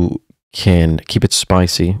you can keep it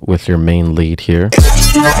spicy with your main lead here.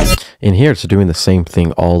 In here, it's doing the same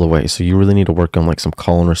thing all the way. So you really need to work on like some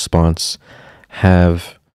call and response.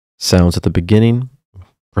 Have sounds at the beginning,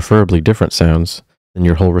 preferably different sounds, and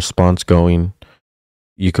your whole response going.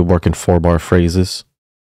 You could work in 4-bar phrases.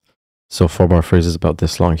 So 4-bar phrases about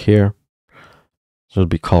this long here. So it'll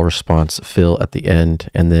be call, response, fill at the end.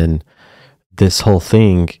 And then this whole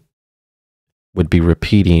thing would be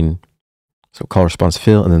repeating. So call, response,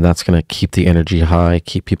 fill, and then that's going to keep the energy high,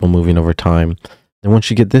 keep people moving over time. And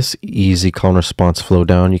once you get this easy call and response flow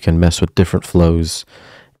down, you can mess with different flows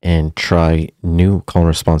and try new call and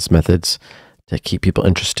response methods to keep people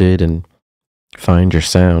interested and find your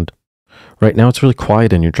sound. Right now, it's really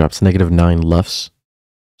quiet in your drops, -9 LUFS.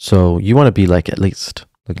 So you want to be like at least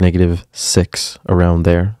like -6 around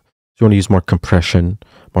there. You want to use more compression,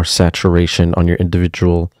 more saturation on your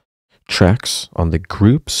individual tracks, on the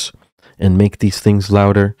groups, and make these things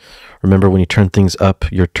louder. Remember, when you turn things up,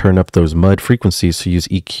 you turn up those mud frequencies, so use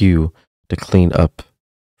EQ to clean up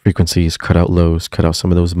frequencies, cut out lows, cut out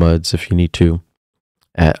some of those muds if you need to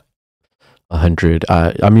at 100.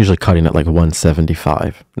 I'm usually cutting at like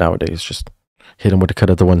 175 nowadays. Just hit them with a cut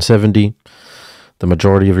at the 170. The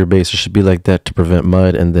majority of your basses should be like that to prevent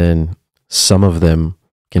mud, and then some of them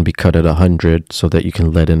can be cut at 100 so that you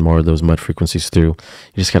can let in more of those mud frequencies through.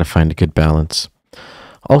 You just got to find a good balance.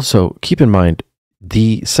 Also, keep in mind,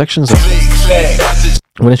 the sections of,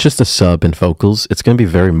 when it's just a sub and vocals, it's going to be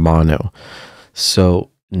very mono.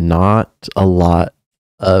 So not a lot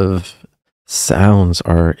of sounds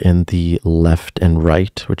are in the left and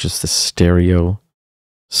right, which is the stereo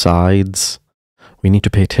sides. We need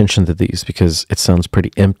to pay attention to these because it sounds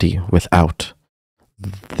pretty empty without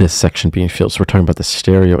this section being filled. So we're talking about the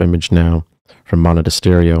stereo image now, from mono to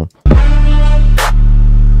stereo.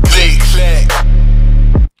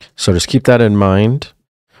 So just keep that in mind.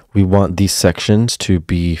 We want these sections to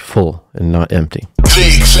be full and not empty.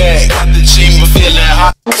 Click, clack, got the chamber feeling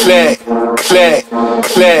hot. Clack, clack,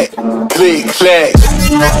 clack, click, clack.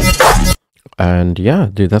 And yeah,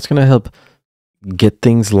 dude, that's going to help get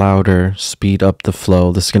things louder, speed up the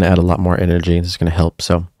flow. This is going to add a lot more energy. This is going to help.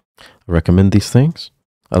 So I recommend these things.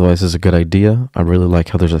 Otherwise, it's a good idea. I really like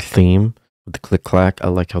how there's a theme with the click clack. I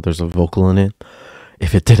like how there's a vocal in it.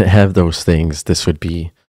 If it didn't have those things, this would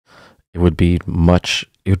be, it would be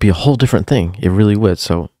a whole different thing. It really would.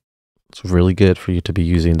 So it's really good for you to be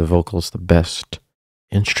using the vocals, the best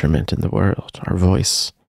instrument in the world. Our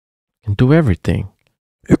voice can do everything.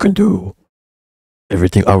 It can do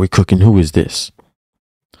everything. Are we cooking? Who is this?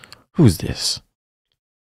 Who's this?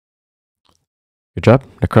 Good job,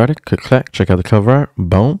 Necrotic. Click clack. Check out the cover art.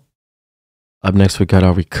 Boom. Up next, we got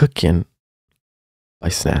Are We Cooking by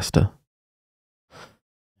Snasta.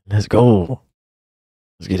 Let's go.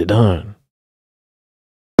 Let's get it done.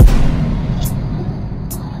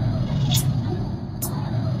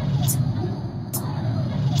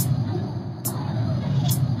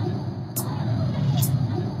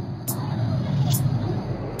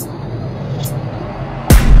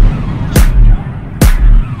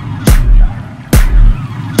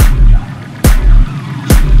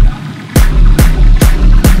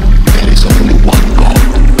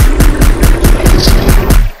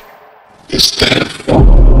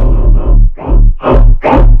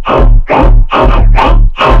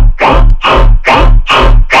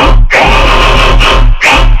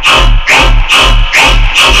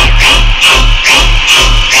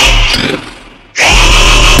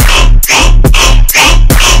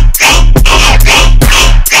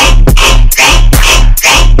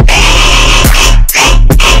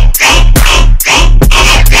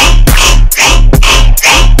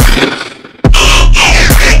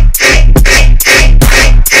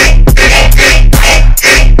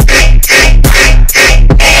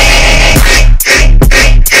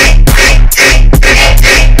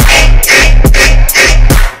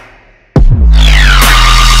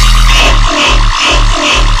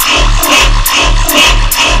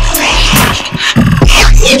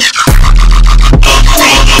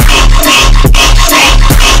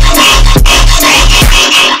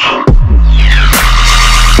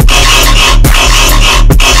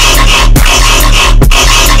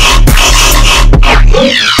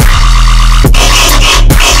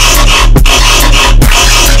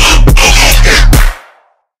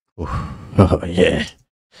 Oh yeah.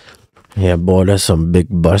 Yeah, boy, that's a big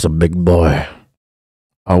boy.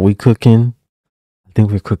 Are we cooking? I think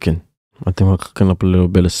we're cooking. I think we're cooking up a little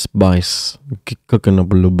bit of spice. Cooking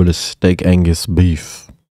up a little bit of steak Angus beef.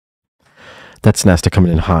 That's nasty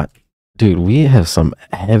coming in hot. Dude, we have some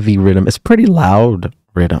heavy rhythm. It's pretty loud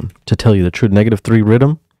rhythm, to tell you the truth. -3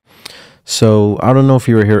 rhythm. So, I don't know if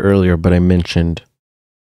you were here earlier, but I mentioned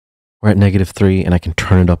we're at -3 and I can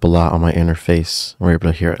turn it up a lot on my interface. We're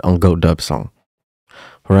able to hear it on Go Dub Song.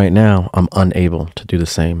 But right now, I'm unable to do the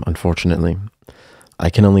same, unfortunately. I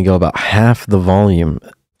can only go about half the volume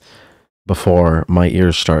before my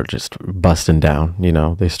ears start just busting down. You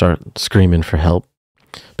know, they start screaming for help.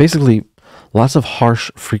 Basically, lots of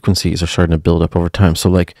harsh frequencies are starting to build up over time. So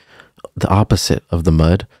like the opposite of the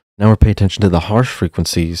mud. Now we're paying attention to the harsh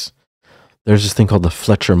frequencies. There's this thing called the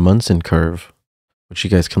Fletcher-Munson curve, which you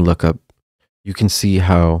guys can look up. You can see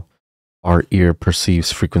how our ear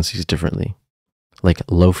perceives frequencies differently. Like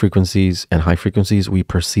low frequencies and high frequencies, we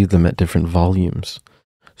perceive them at different volumes.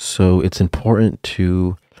 So it's important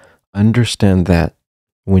to understand that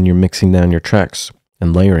when you're mixing down your tracks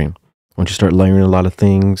and layering. Once you start layering a lot of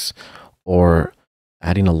things or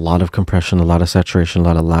adding a lot of compression, a lot of saturation, a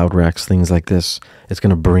lot of loud racks, things like this, it's going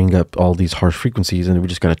to bring up all these harsh frequencies, and we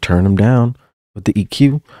just got to turn them down with the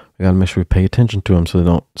EQ. We got to make sure we pay attention to them so they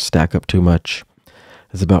don't stack up too much.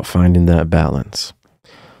 It's about finding that balance.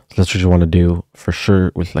 So that's what you want to do for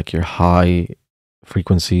sure with like your high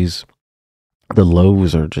frequencies. The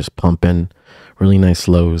lows are just pumping, really nice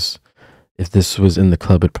lows. If this was in the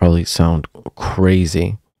club, it'd probably sound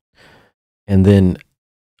crazy. And then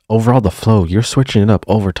overall, the flow, you're switching it up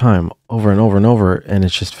over time, over and over and over, and it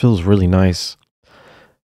just feels really nice.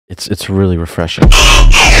 It's really refreshing.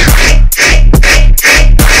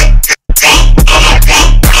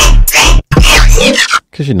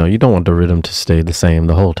 Because, you know, you don't want the rhythm to stay the same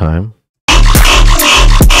the whole time.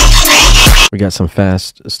 We got some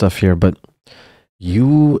fast stuff here, but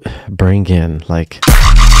you bring in, like...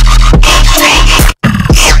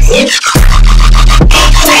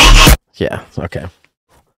 Yeah, okay.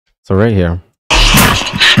 So right here.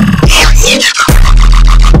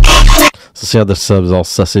 So see how the sub's all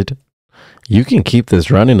sussied? You can keep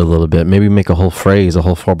this running a little bit. Maybe make a whole phrase, a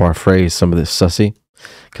whole 4-bar phrase, some of this sussy.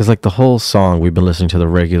 Because like the whole song, we've been listening to the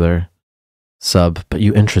regular sub, but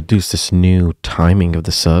you introduce this new timing of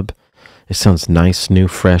the sub. It sounds nice, new,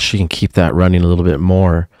 fresh. You can keep that running a little bit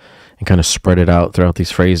more and kind of spread it out throughout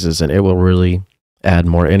these phrases, and it will really add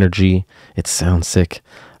more energy. It sounds sick.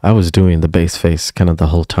 I was doing the bass face kind of the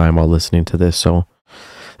whole time while listening to this, so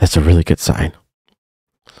that's a really good sign.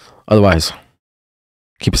 Otherwise,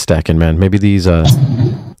 keep it stacking, man. Maybe these a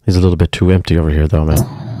little bit too empty over here, though, man.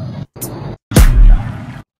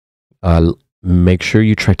 Make sure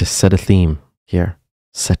you try to set a theme here.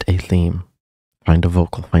 Set a theme. Find a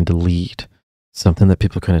vocal. Find a lead. Something that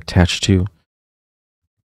people can attach to.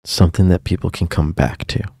 Something that people can come back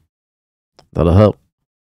to. That'll help.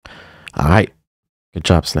 All right. Good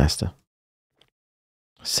job, Snasta.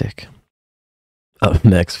 Sick. Up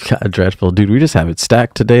next, we got a Dreadful. Dude, we just have it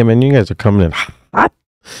stacked today, man. You guys are coming in hot.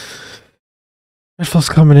 Dreadful's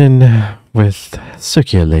coming in with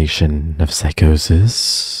Circulation of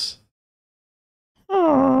Psychosis.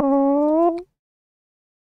 Aww.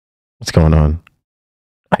 What's going on?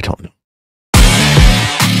 I don't know.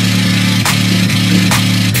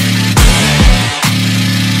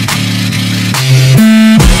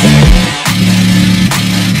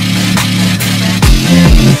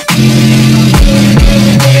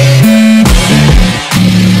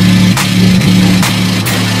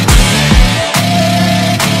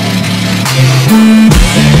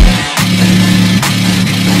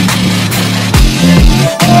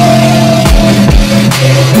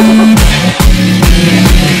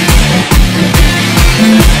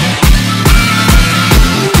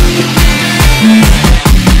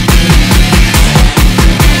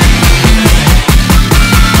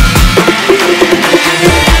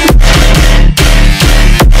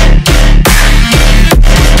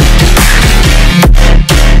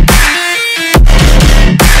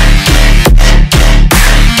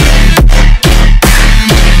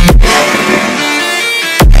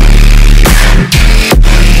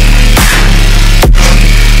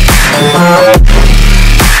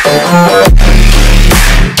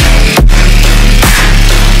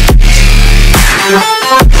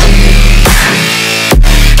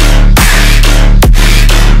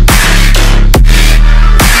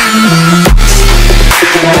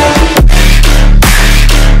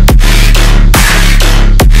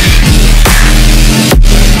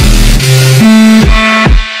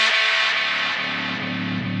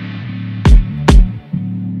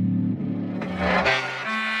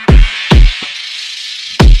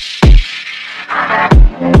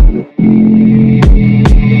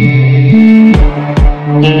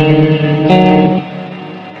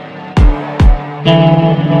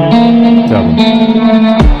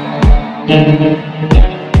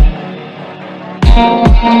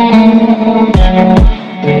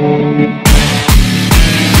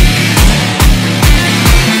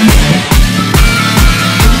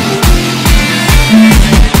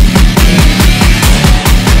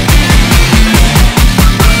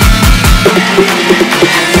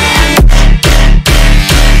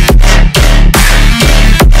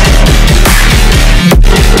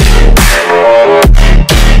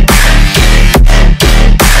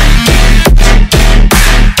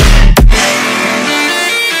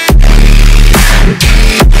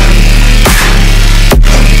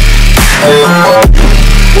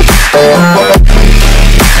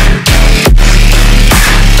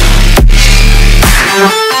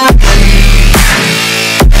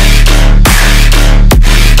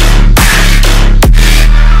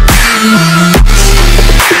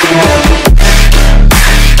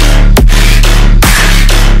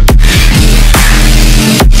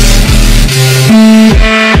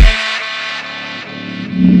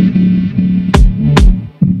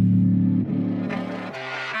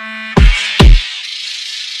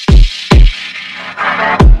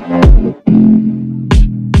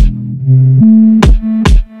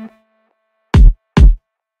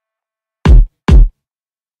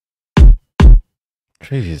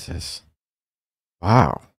 Jesus.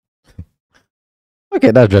 Wow.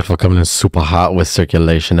 Okay, that dreadful coming in super hot with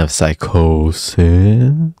circulation of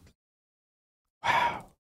psychosis. Wow.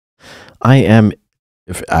 I am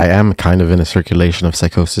kind of in a circulation of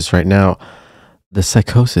psychosis right now. The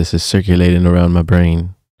psychosis is circulating around my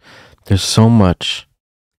brain. There's so much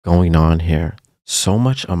going on here. So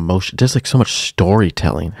much emotion. There's like so much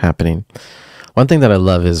storytelling happening. One thing that I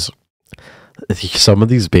love is some of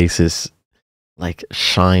these basses like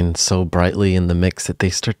shine so brightly in the mix that they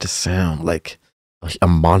start to sound like a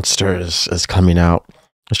monster is coming out.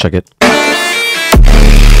 Let's check it.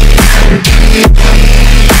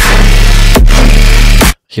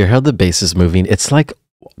 Hear how the bass is moving? It's like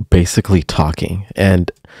basically talking.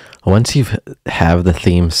 And once you have the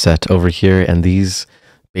theme set over here and these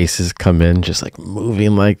basses come in just like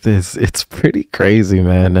moving like this, it's pretty crazy,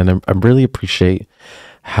 man. And I really appreciate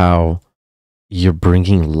how you're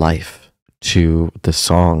bringing life to the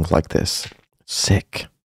song like this. Sick.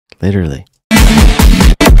 Literally.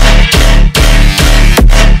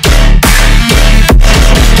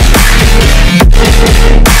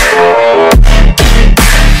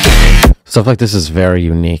 Stuff like this is very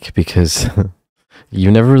unique because you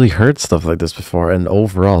never really heard stuff like this before, and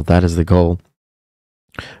overall that is the goal.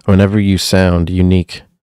 Whenever you sound unique,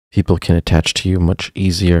 people can attach to you much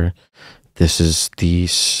easier. This is the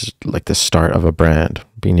start of a brand,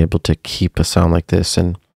 being able to keep a sound like this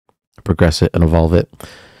and progress it and evolve it.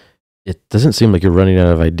 It doesn't seem like you're running out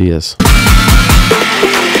of ideas.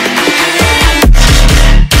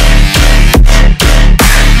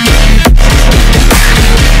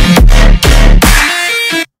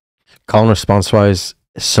 Call and response wise,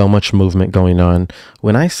 so much movement going on.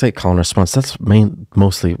 When I say call and response, that's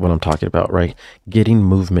mostly what I'm talking about, right? Getting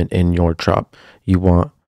movement in your drop. You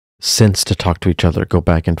want synths to talk to each other, go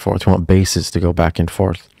back and forth. You want basses to go back and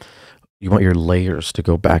forth. You want your layers to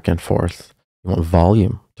go back and forth. You want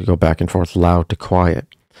volume to go back and forth, loud to quiet.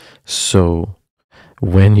 So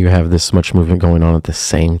when you have this much movement going on at the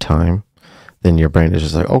same time, then your brain is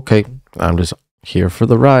just like, okay, I'm just here for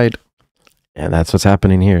the ride. And that's what's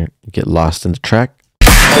happening here. You get lost in the track.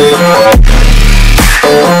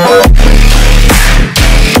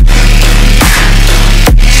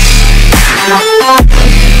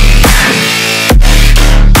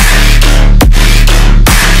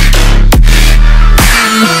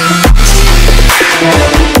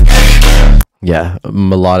 Yeah,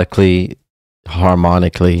 melodically,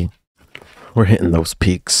 harmonically, we're hitting those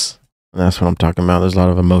peaks. And that's what I'm talking about. There's a lot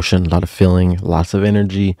of emotion, a lot of feeling, lots of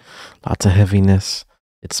energy, lots of heaviness.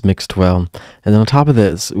 It's mixed well. And then on top of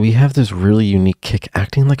this, we have this really unique kick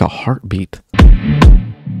acting like a heartbeat.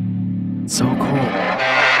 So cool.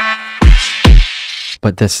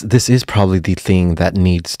 But this is probably the thing that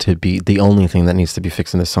needs to be, the only thing that needs to be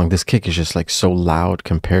fixed in this song. This kick is just like so loud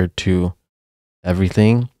compared to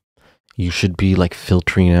everything. You should be like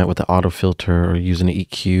filtering it with the auto filter or using an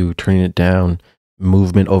EQ, turning it down,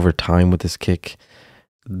 movement over time with this kick.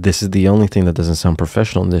 This is the only thing that doesn't sound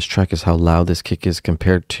professional in this track, is how loud this kick is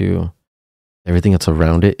compared to everything that's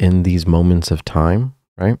around it in these moments of time,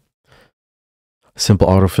 right? Simple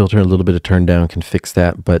auto filter, a little bit of turn down can fix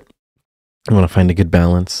that, but you want to find a good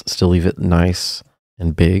balance, still leave it nice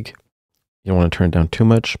and big. You don't want to turn it down too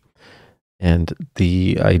much. And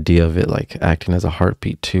the idea of it like acting as a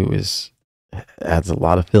heartbeat too is adds a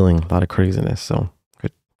lot of feeling, a lot of craziness. So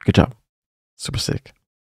good job. Super sick.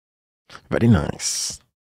 Very nice.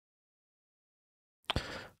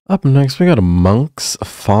 Up next, we got a Monk's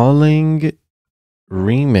Falling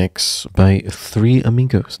remix by Three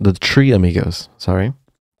Amigos. The Tree Amigos, sorry.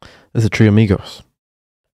 This is Tree Amigos.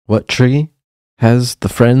 What tree has the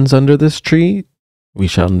friends under this tree? We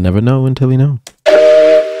shall never know until we know.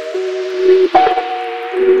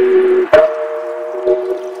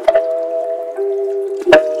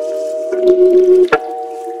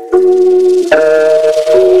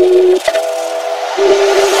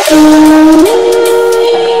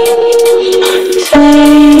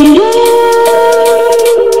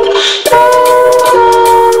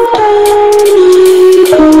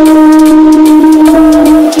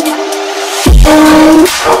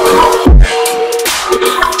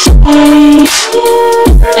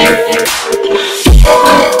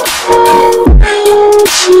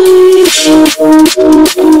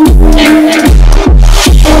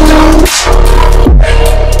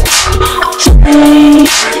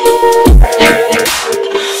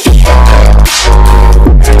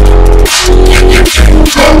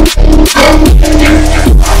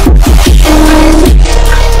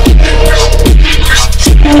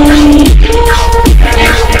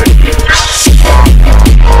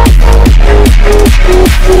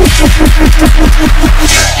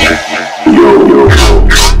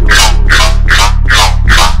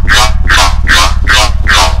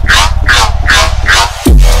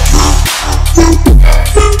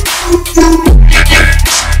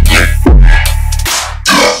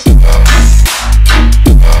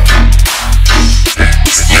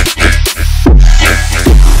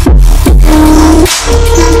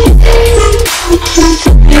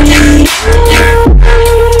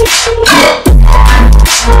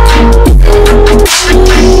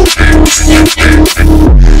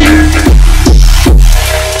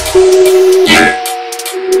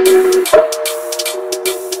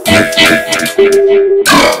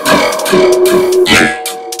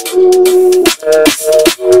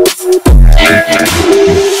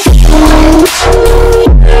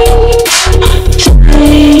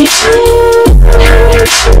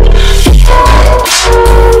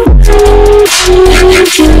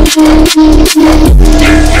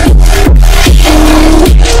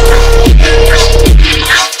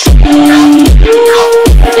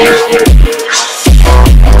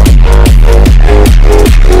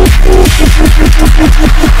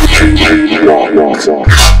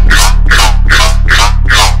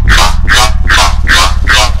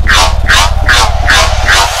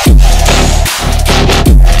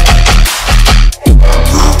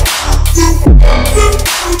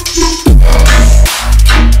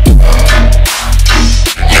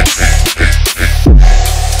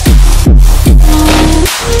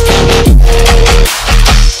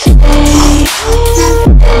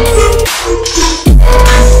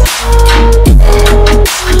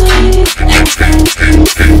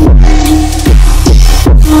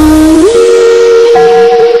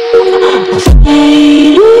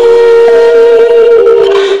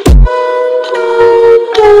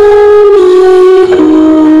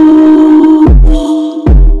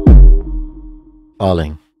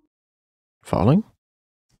 Falling?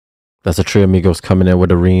 That's a Three Amigos coming in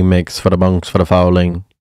with a remix for the Monks for the Falling.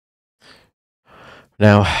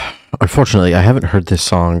 Now, unfortunately, I haven't heard this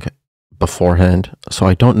song beforehand, so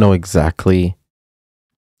I don't know exactly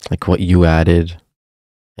like what you added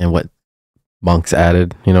and what Monks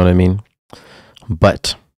added, you know what I mean?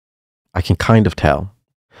 But I can kind of tell.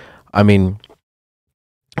 I mean,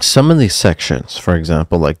 some of these sections, for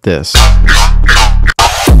example, like this,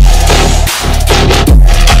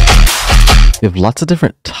 you have lots of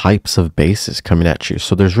different types of basses coming at you.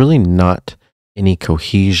 So there's really not any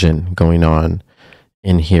cohesion going on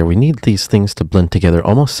in here. We need these things to blend together,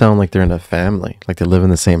 almost sound like they're in a family, like they live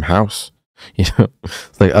in the same house. You know,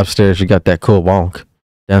 it's like upstairs you got that cool wonk,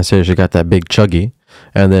 downstairs you got that big chuggy,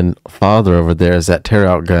 and then father over there is that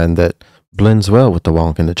tearout gun that blends well with the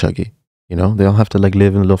wonk and the chuggy. You know, they all have to like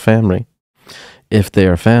live in a little family. If they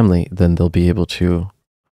are family, then they'll be able to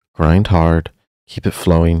grind hard, keep it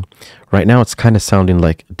flowing. Right now it's kind of sounding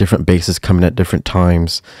like different basses coming at different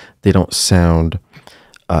times. They don't sound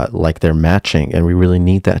like they're matching, and we really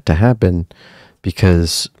need that to happen,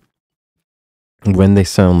 because when they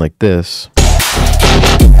sound like this,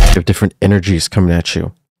 you have different energies coming at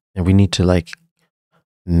you, and we need to like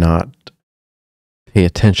not pay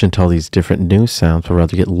attention to all these different new sounds, but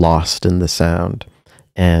rather get lost in the sound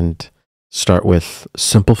and start with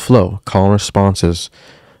simple flow, call and responses.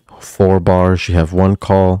 4 bars, you have one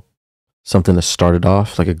call, something that started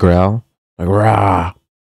off like a growl, like rah,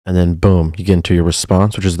 and then boom, you get into your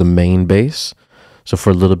response, which is the main bass. So for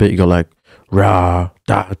a little bit, you go like rah,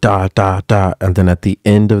 da, da, da, da. And then at the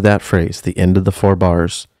end of that phrase, the end of the 4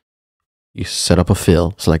 bars, you set up a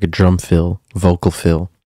fill. It's like a drum fill, vocal fill.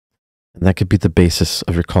 And that could be the basis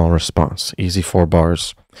of your call and response. Easy 4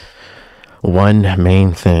 bars. One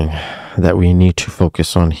main thing that we need to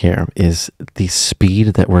focus on here is the speed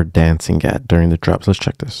that we're dancing at during the drops. Let's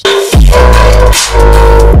check this.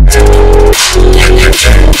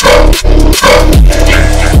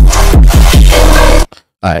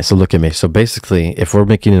 Alright, so look at me. So basically, if we're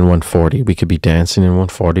making in 140, we could be dancing in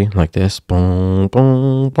 140 like this. Boom,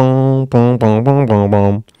 boom, boom, boom, boom, boom, boom,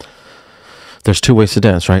 boom. There's 2 ways to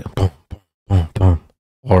dance, right? Boom, boom, boom,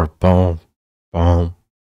 or boom, boom,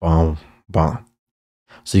 boom, boom.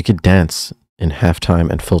 So you could dance in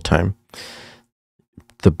halftime and full time.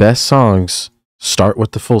 The best songs start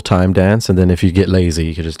with the full time dance, and then if you get lazy,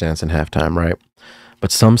 you could just dance in halftime, right?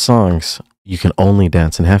 But some songs you can only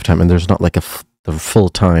dance in halftime, and there's not like the full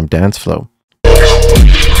time dance flow.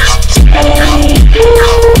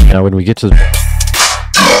 Now, when we get to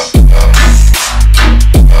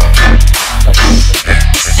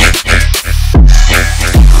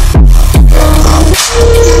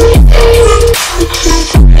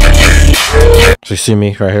so you see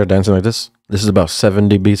me right here dancing like this. This is about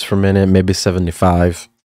 70 beats per minute, maybe 75.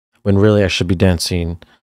 When really I should be dancing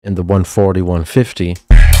in the 140, 150.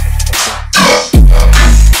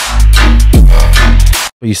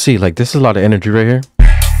 But you see, like, this is a lot of energy right here.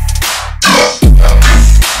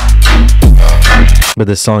 But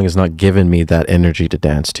this song is not giving me that energy to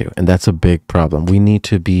dance to. And that's a big problem. We need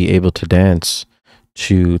to be able to dance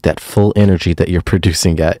to that full energy that you're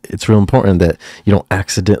producing at. It's real important that you don't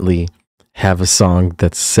accidentally have a song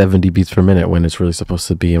that's 70 beats per minute when it's really supposed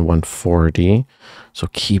to be in 140. So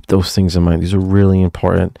keep those things in mind. These are really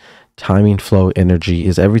important. Timing, flow, energy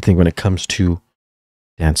is everything when it comes to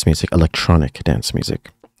dance music, electronic dance music,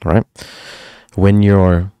 right? When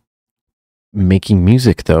you're making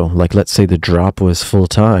music though, like let's say the drop was full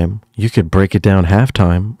time, you could break it down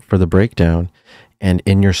halftime for the breakdown, and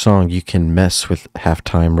in your song you can mess with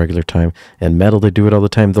halftime, regular time. And metal, they do it all the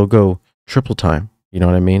time. They'll go triple time. You know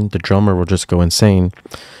what I mean? The drummer will just go insane.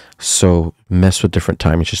 So mess with different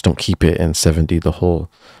timings. Just don't keep it in 70 the whole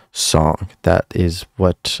song. That is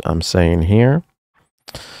what I'm saying here.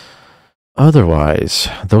 Otherwise,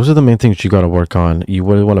 those are the main things you got to work on. You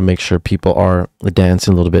really want to make sure people are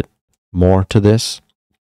dancing a little bit more to this.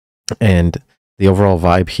 And the overall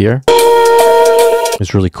vibe here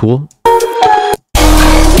is really cool.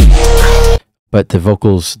 But the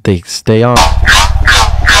vocals, they stay on.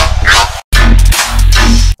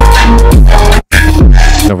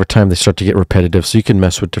 And over time, they start to get repetitive. So you can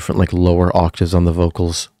mess with different like lower octaves on the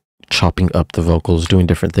vocals, chopping up the vocals, doing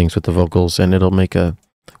different things with the vocals, and it'll make a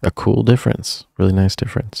cool difference. Really nice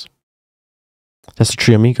difference. That's the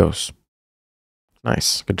Three Amigos.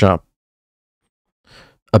 Nice. Good job.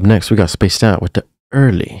 Up next, we got Spaced Out with the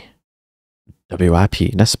early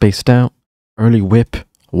WIP. That's Spaced Out, early whip,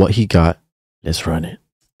 what he got. Let's run it.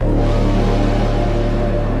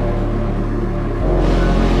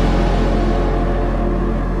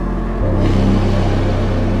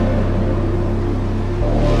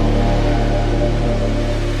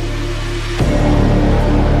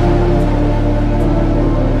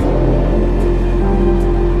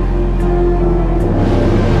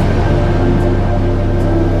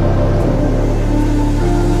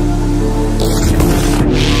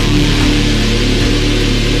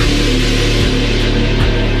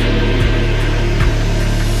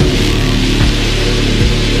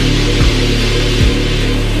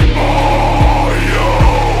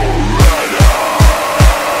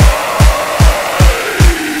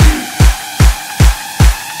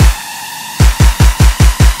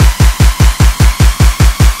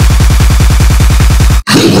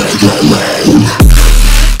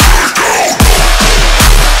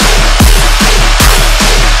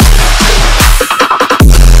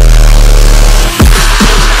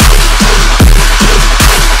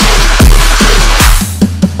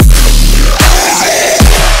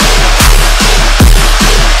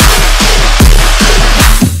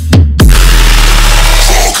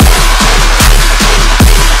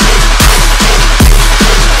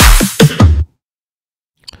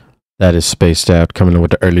 That is Spaced Out, coming in with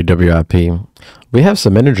the early WIP. We have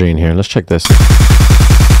some energy in here. Let's check this.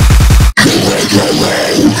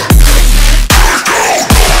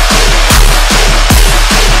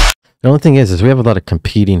 The only thing is we have a lot of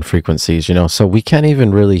competing frequencies, you know, so we can't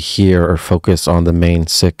even really hear or focus on the main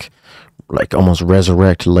sick, like almost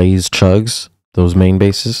resurrect lays chugs, those main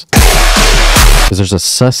basses. because there's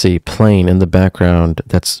a sussy playing in the background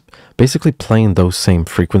that's basically playing those same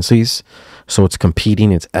frequencies. So it's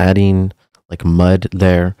competing, it's adding like mud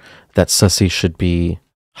there. That sussy should be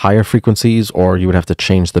higher frequencies, or you would have to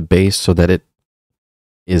change the bass so that it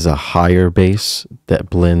is a higher bass that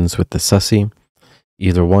blends with the sussy.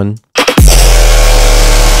 Either one.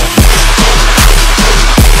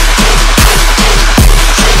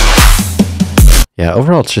 Yeah,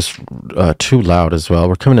 overall it's just too loud as well.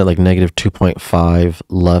 We're coming at like negative 2.5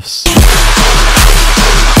 LUFS.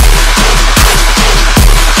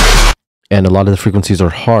 And a lot of the frequencies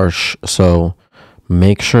are harsh, so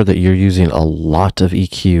make sure that you're using a lot of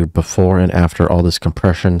EQ before and after all this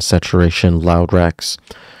compression, saturation, loud racks.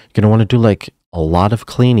 You're going to want to do like a lot of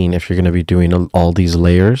cleaning if you're going to be doing all these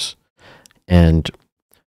layers and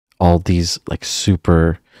all these like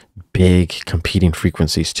super big competing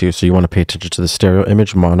frequencies too. So you want to pay attention to the stereo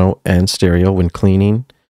image, mono and stereo when cleaning.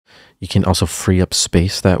 You can also free up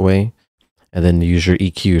space that way, and then use your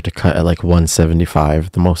EQ to cut at like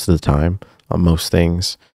 175 the most of the time on most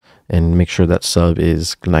things, and make sure that sub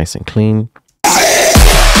is nice and clean.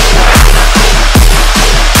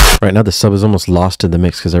 Right now the sub is almost lost in the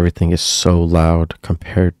mix because everything is so loud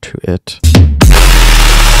compared to it.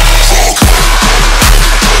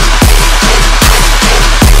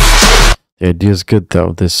 The idea is good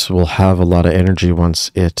though. This will have a lot of energy once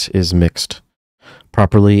it is mixed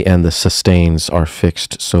properly and the sustains are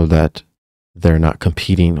fixed so that they're not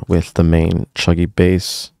competing with the main chuggy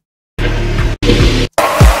bass.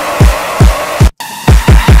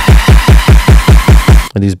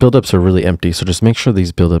 And these buildups are really empty, so just make sure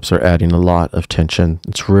these buildups are adding a lot of tension.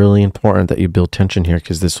 It's really important that you build tension here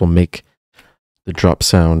because this will make the drop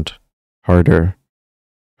sound harder.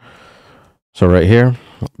 So right here,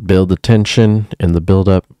 build the tension in the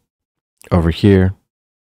buildup. Over here,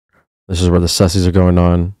 this is where the sussies are going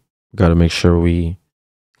on. Got to make sure we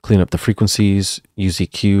clean up the frequencies, use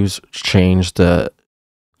EQs, change the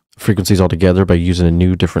frequencies altogether by using a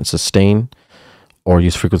new different sustain, or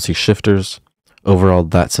use frequency shifters. Overall,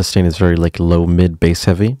 that sustain is very like low, mid, bass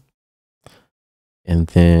heavy. And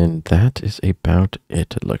then that is about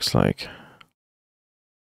it, it looks like.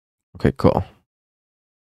 Okay, cool.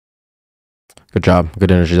 Good job,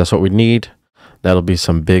 good energy. That's what we need. That'll be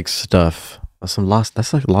some big stuff. That's some lost.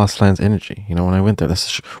 That's like Lost Lands energy. You know, when I went there,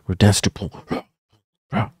 we're dance to pull.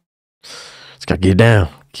 Bro, just gotta get down.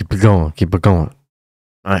 Keep it going. Keep it going.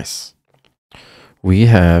 Nice. We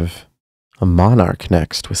have a Monarch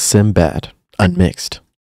next with Sinbad. Unmixed.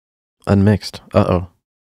 Unmixed. Uh-oh.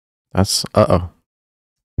 That's uh-oh.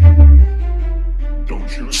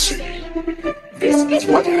 Don't you see? This is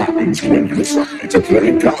what happens when you try to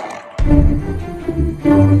play God.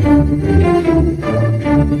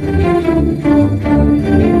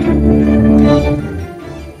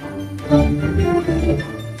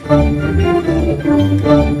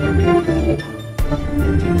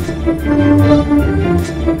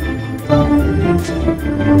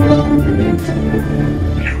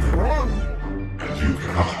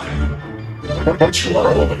 But you are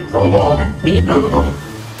only prolonging me now.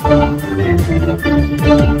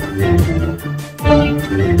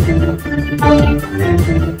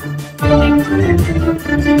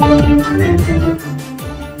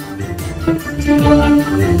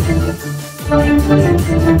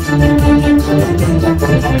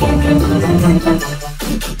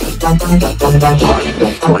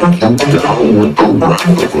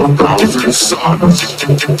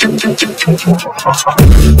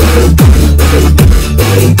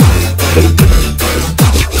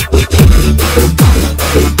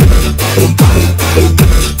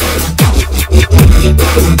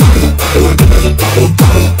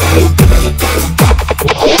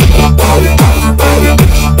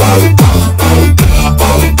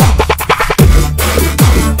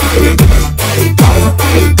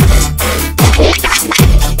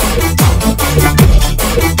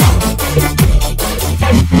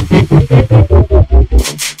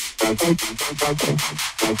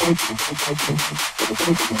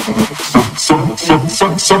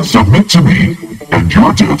 Submit to me, and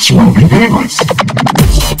your debts will be painless.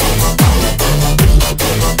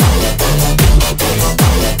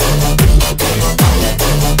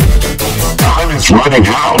 Time is running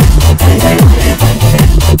out.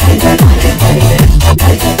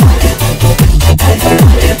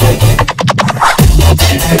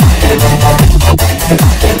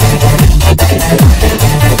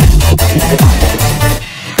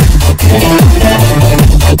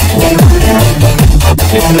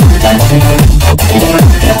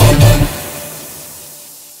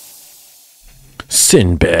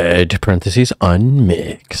 Sinbad, parentheses,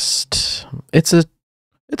 unmixed. It's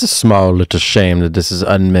It's a small little shame that this is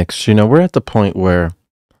unmixed. You know, we're at the point where,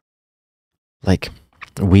 like,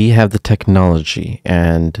 we have the technology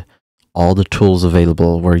and all the tools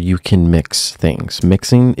available where you can mix things.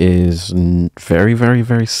 Mixing is very, very,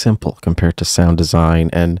 very simple compared to sound design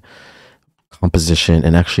and composition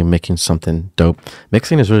and actually making something dope.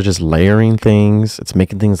 Mixing is really just layering things. It's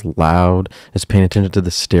making things loud. It's paying attention to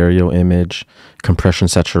the stereo image, compression,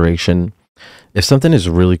 saturation. If something is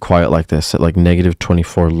really quiet like this at like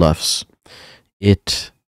 -24 LUFS,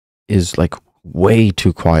 it is like way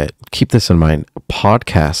too quiet. Keep this in mind.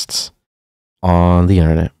 Podcasts on the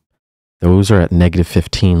internet, those are at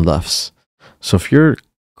 -15 LUFS. So if you're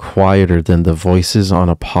quieter than the voices on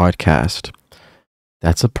a podcast,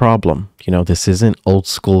 that's a problem. You know, this isn't old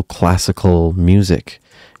school classical music.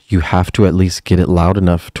 You have to at least get it loud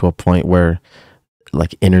enough to a point where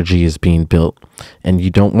like energy is being built. And you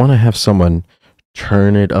don't want to have someone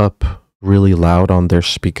turn it up really loud on their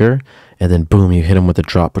speaker and then boom, you hit them with a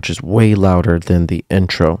drop, which is way louder than the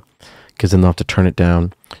intro, because then they'll have to turn it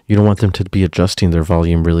down. You don't want them to be adjusting their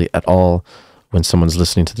volume really at all when someone's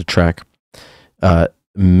listening to the track.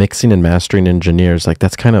 Mixing and mastering engineers, like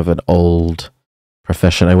that's kind of an old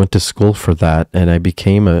profession. I went to school for that and I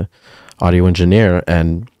became a audio engineer,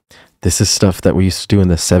 and this is stuff that we used to do in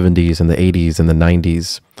the 70s and the 80s and the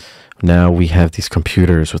 90s. Now we have these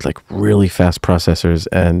computers with like really fast processors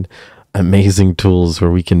and amazing tools where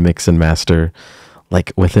we can mix and master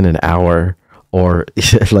like within an hour or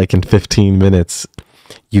like in 15 minutes.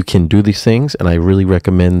 You can do these things, and I really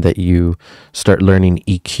recommend that you start learning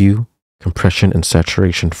EQ, compression, and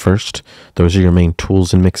saturation first. Those are your main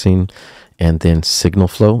tools in mixing. And then signal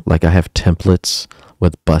flow, like I have templates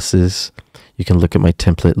with buses. You can look at my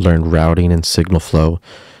template, learn routing and signal flow,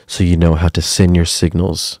 so you know how to send your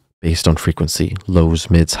signals based on frequency, lows,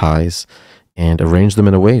 mids, highs, and arrange them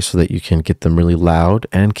in a way so that you can get them really loud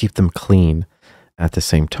and keep them clean at the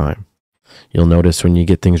same time. You'll notice when you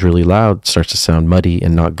get things really loud, it starts to sound muddy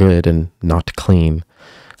and not good and not clean.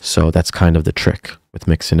 So that's kind of the trick with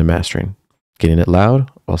mixing and mastering. Getting it loud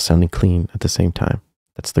while sounding clean at the same time.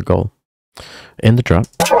 That's the goal. In the drop,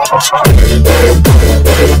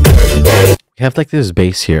 we have like this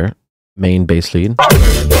bass here, main bass lead.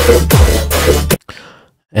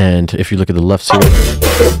 And if you look at the left side,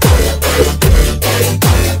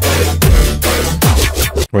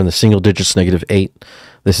 we're in the single digits, -8.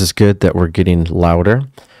 This is good that we're getting louder.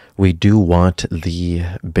 We do want the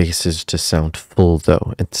basses to sound full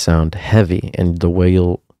though, and sound heavy. And the way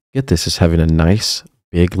you'll get this is having a nice,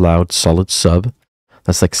 big, loud, solid sub.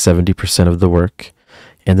 That's like 70% of the work.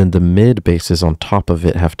 And then the mid basses on top of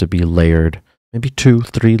it have to be layered. Maybe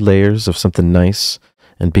 2-3 layers of something nice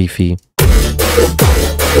and beefy.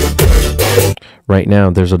 Right now,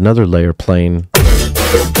 there's another layer playing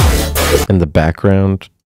in the background.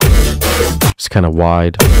 It's kind of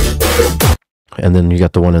wide. And then you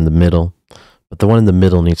got the one in the middle. But the one in the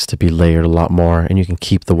middle needs to be layered a lot more. And you can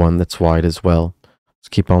keep the one that's wide as well. Just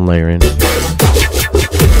keep on layering.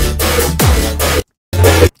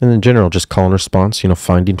 And in general, just call and response, you know,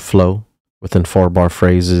 finding flow within 4-bar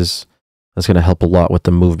phrases. That's going to help a lot with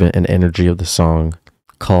the movement and energy of the song.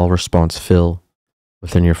 Call, response, fill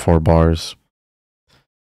within your 4 bars.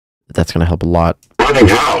 That's going to help a lot.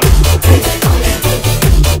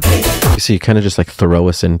 You see, you kind of just like throw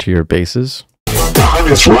us into your basses. Time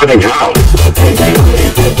is running out.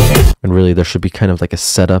 And really, there should be kind of like a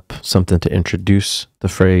setup, something to introduce the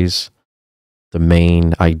phrase, the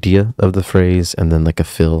main idea of the phrase, and then like a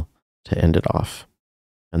fill to end it off.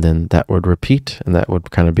 And then that would repeat, and that would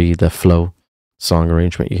kind of be the flow song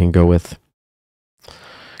arrangement you can go with.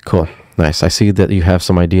 Cool. Nice. I see that you have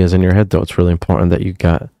some ideas in your head, though. It's really important that you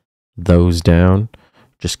got those down.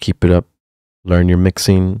 Just keep it up. Learn your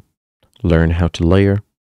mixing. Learn how to layer.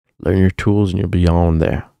 Learn your tools, and you'll be on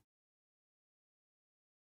there.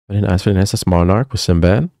 Very nice. Very nice. That's Monarch with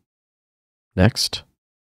Sinbad. Next.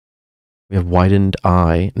 We have Widened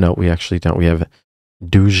Eye. No, we actually don't. We have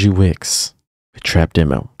Doogie Wicks with Trap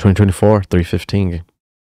Demo. 2024, 315.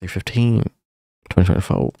 315.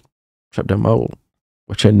 2024. Trap Demo.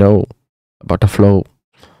 What you know about the flow?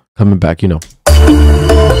 Coming back, you know.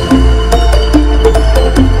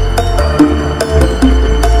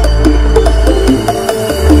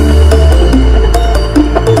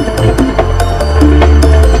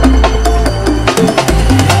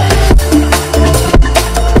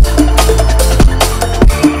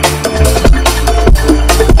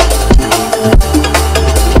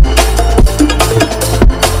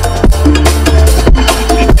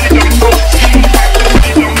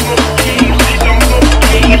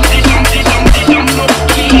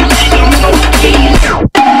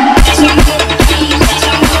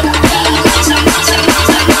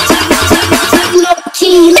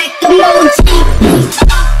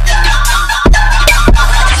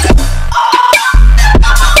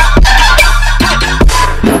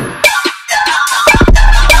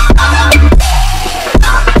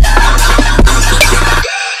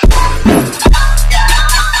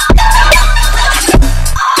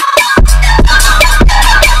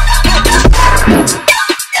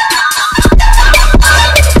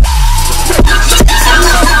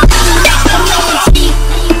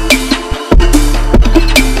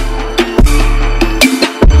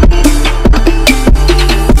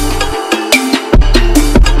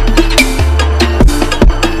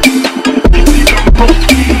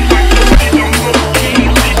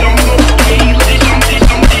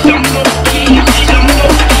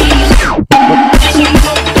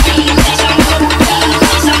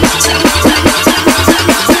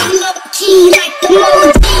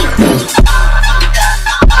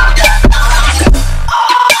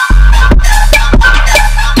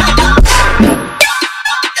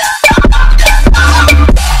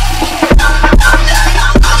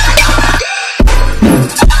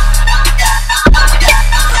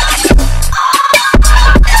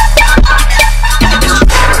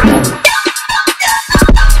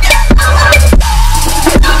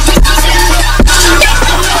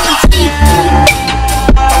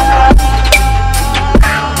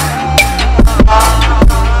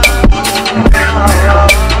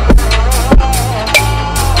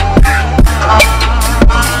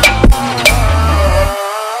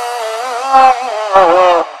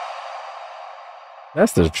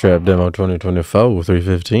 That's the Trap Demo 2024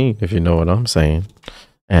 315, if you know what I'm saying.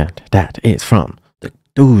 And that is from the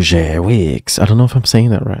Dougie Wigs. I don't know if I'm saying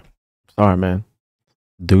that right. Sorry, man.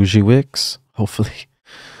 Dougie Wigs, hopefully.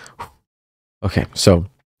 Okay, so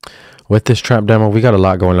with this trap demo, we got a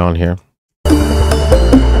lot going on here.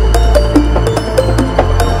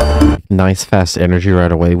 Nice fast energy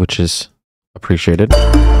right away, which is appreciated.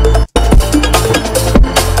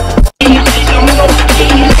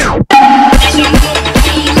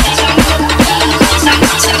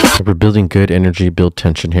 We're building good energy, build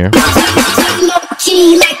tension here.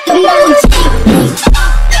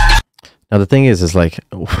 Now the thing is like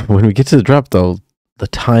when we get to the drop though, the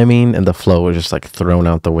timing and the flow are just like thrown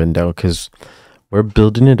out the window because we're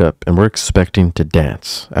building it up and we're expecting to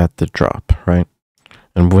dance at the drop, right?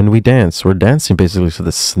 And when we dance, we're dancing basically to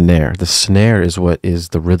the snare. The snare is what is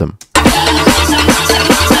the rhythm.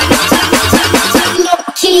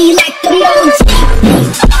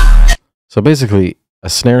 So basically, a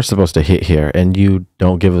snare is supposed to hit here, and you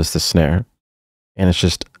don't give us the snare, and it's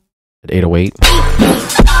just at 808.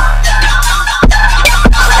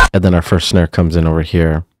 And then our first snare comes in over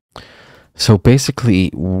here. So basically,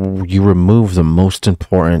 you remove the most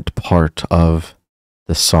important part of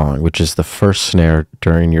the song, which is the first snare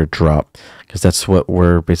during your drop, because that's what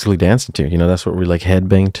we're basically dancing to. You know, that's what we like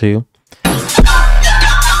headbang to.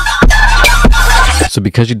 So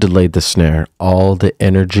because you delayed the snare, all the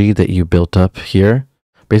energy that you built up here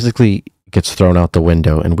basically gets thrown out the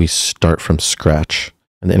window, and we start from scratch,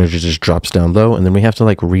 and the energy just drops down low, and then we have to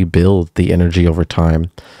like rebuild the energy over time,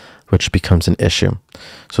 which becomes an issue.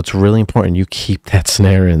 So it's really important you keep that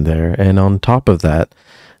snare in there. And on top of that,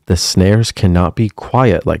 the snares cannot be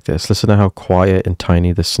quiet like this. Listen to how quiet and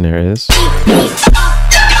tiny the snare is. So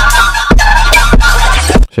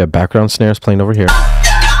you have background snares playing over here.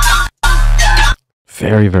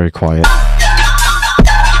 Very, very quiet.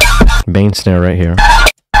 Main snare right here.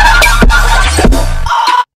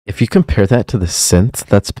 If you compare that to the synth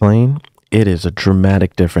that's playing, it is a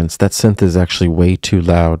dramatic difference. That synth is actually way too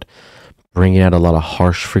loud, bringing out a lot of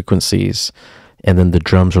harsh frequencies. And then the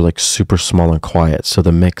drums are like super small and quiet. So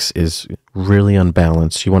the mix is really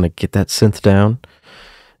unbalanced. You want to get that synth down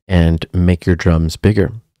and make your drums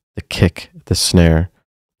bigger. The kick, the snare,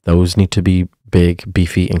 those need to be big,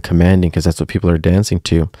 beefy, and commanding because that's what people are dancing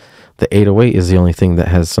to. The 808 is the only thing that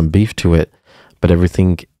has some beef to it, but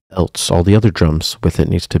everything else, all the other drums with it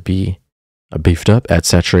needs to be beefed up. Add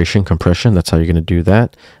saturation, compression, that's how you're going to do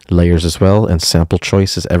that. Layers as well, and sample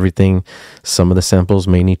choice is everything. Some of the samples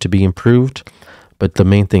may need to be improved, but the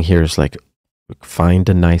main thing here is like find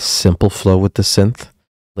a nice simple flow with the synth.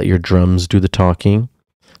 Let your drums do the talking.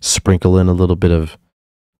 Sprinkle in a little bit of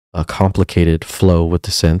a complicated flow with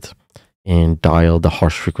the synth, and dial the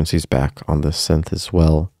harsh frequencies back on the synth as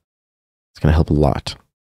well. It's going to help a lot.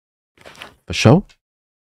 For sure?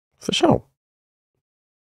 For sure.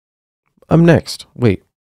 Up next. Wait.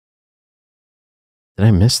 Did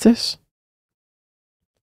I miss this?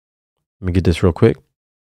 Let me get this real quick.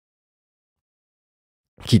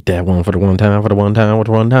 Keep that one for the one time, for the one time, for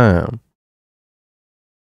the one time.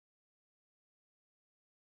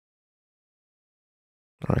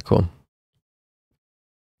 All right, cool.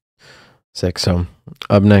 So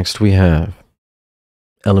up next we have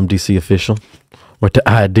LMDC official with the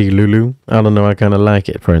ID Lulu. I don't know, I kind of like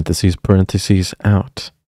it. Parentheses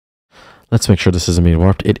out. Let's make sure this isn't being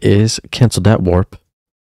warped. It is. Cancel that warp.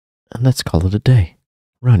 And let's call it a day.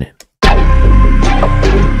 Run it.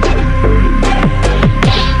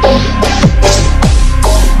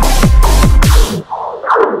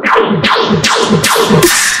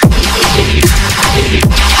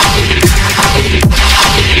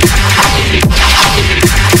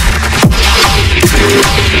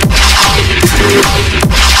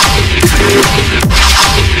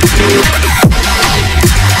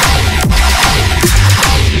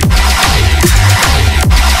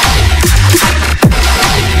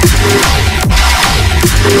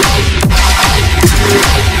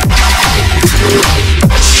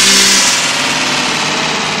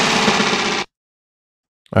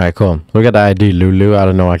 All right, cool. We got the ID Lulu. I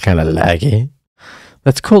don't know, I kind of like it.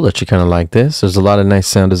 That's cool that you kind of like this. There's a lot of nice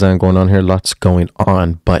sound design going on here. Lots going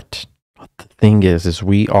on. But the thing is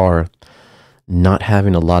we are not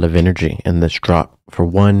having a lot of energy in this drop for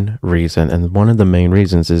one reason. And one of the main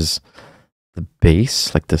reasons is the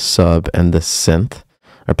bass, like the sub and the synth,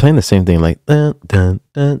 are playing the same thing, like dun, dun,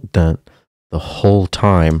 dun, dun, the whole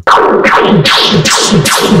time.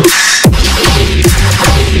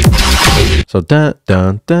 So dun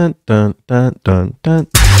dun dun dun dun dun dun.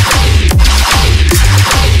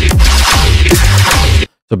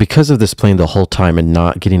 So because of this playing the whole time and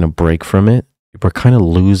not getting a break from it, we're kind of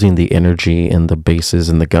losing the energy in the basses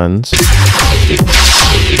and the guns.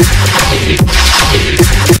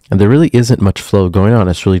 And there really isn't much flow going on.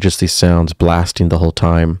 It's really just these sounds blasting the whole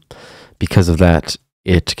time. Because of that,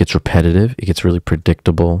 it gets repetitive. It gets really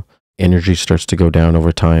predictable. Energy starts to go down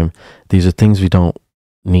over time. These are things we don't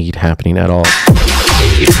need happening at all.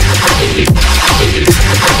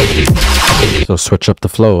 So switch up the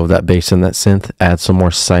flow of that bass and that synth. Add some more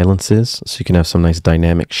silences so you can have some nice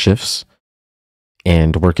dynamic shifts.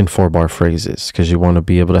 And work in 4-bar phrases, because you want to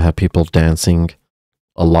be able to have people dancing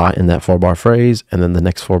a lot in that 4-bar phrase, and then the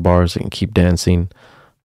next 4 bars you can keep dancing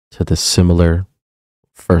to the similar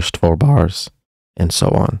first 4 bars, and so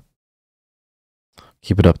on.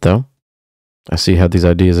 Keep it up though. I see you have these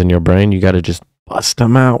ideas in your brain. You got to just bust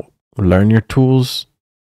them out. Learn your tools.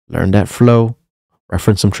 Learn that flow.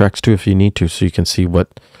 Reference some tracks too if you need to, so you can see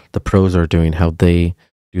what the pros are doing, how they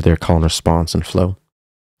do their call and response and flow,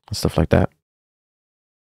 and stuff like that.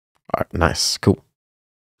 All right, nice, cool.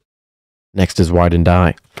 Next is Wide and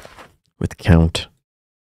Die with count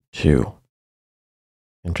 2.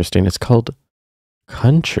 Interesting. It's called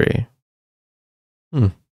Country.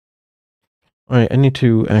 All right, I need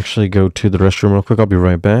to actually go to the restroom real quick. I'll be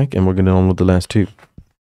right back, and we're going to download the last 2.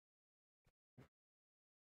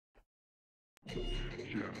 Yes.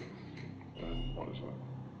 And what is that?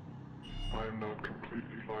 I am not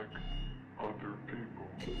completely like other people.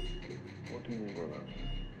 What do you mean by that?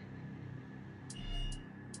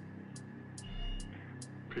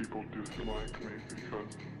 People dislike me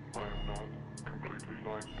because I am not completely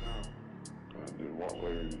like them. And in what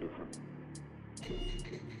way are you different?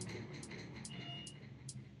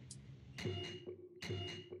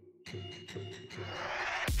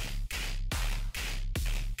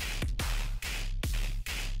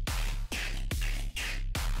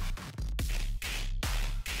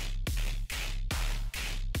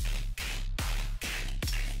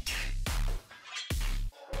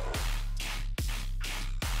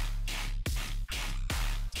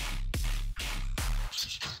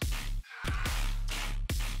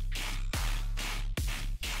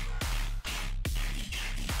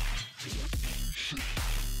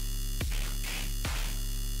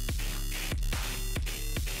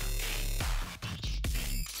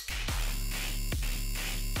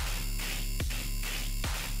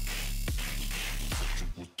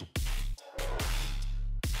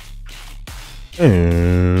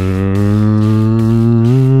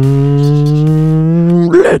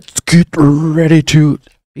 Let's get ready to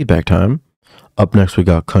feedback time. Up next, we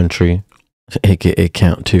got Country, aka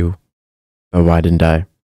Count 2, by Wide and Die.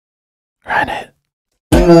 Run it.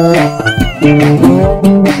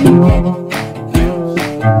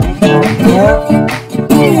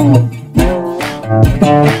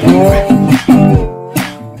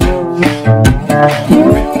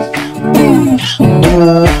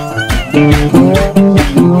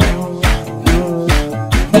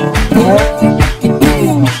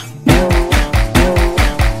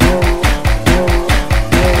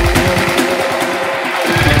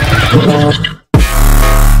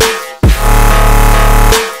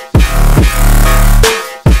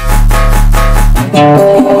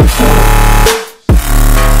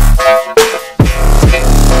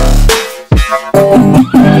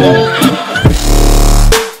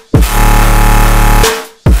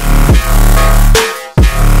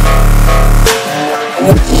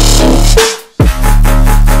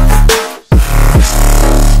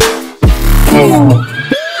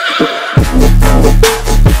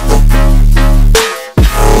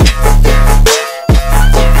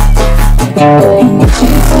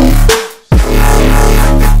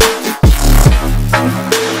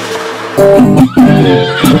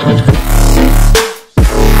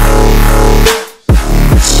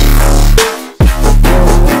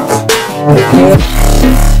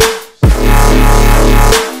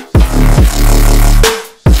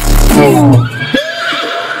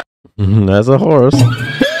 That's a horse.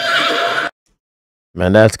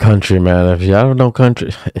 Man, that's country, man. If y'all don't know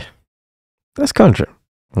country, that's country.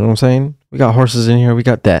 You know what I'm saying? We got horses in here. We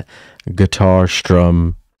got that guitar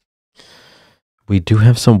strum. We do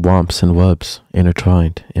have some womps and wubs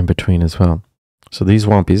intertwined in between as well. So these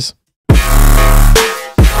wompies.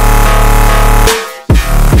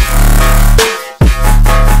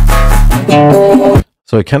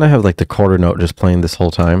 So I kind of have like the quarter note just playing this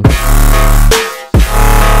whole time.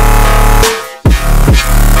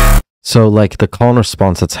 So like the call and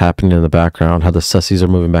response that's happening in the background, how the sussies are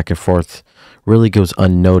moving back and forth, really goes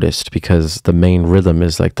unnoticed because the main rhythm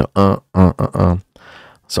is like the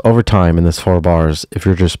So over time in this 4 bars, if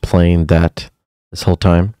you're just playing that this whole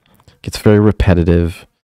time, it gets very repetitive,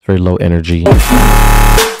 very low energy.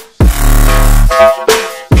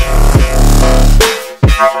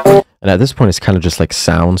 And at this point, it's kind of just like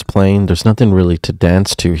sounds playing. There's nothing really to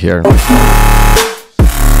dance to here.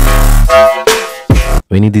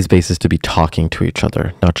 We need these basses to be talking to each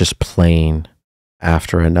other, not just playing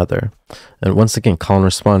after another. And once again, call and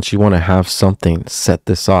response, you want to have something set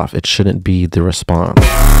this off. It shouldn't be the response.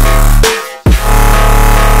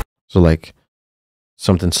 So like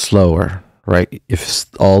something slower, right? If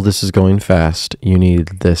all this is going fast, you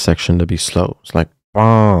need this section to be slow. It's like,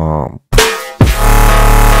 bomb.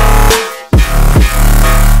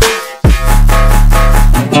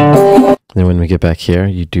 Then when we get back here,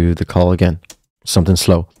 you do the call again. Something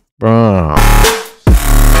slow. Bomb.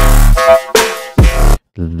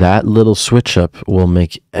 That little switch up will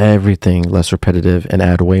make everything less repetitive and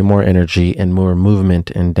add way more energy and more movement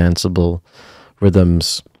and danceable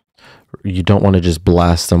rhythms. You don't want to just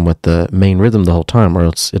blast them with the main rhythm the whole time, or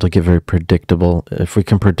else it'll get very predictable. If we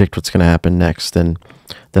can predict what's going to happen next, then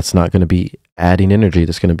that's not going to be adding energy.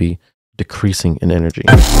 That's going to be decreasing in energy.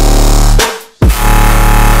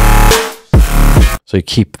 So you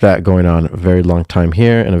keep that going on a very long time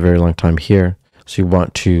here and a very long time here. So you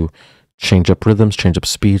want to change up rhythms, change up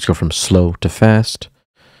speeds, go from slow to fast.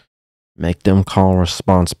 Make them call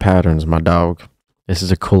response patterns, my dog. This is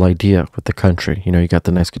a cool idea with the country. You know, you got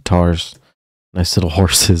the nice guitars, nice little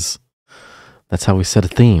horses. That's how we set a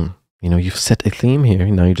theme. You know, you've set a theme here.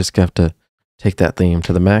 Now you just have to take that theme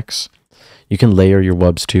to the max. You can layer your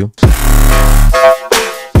wubs too.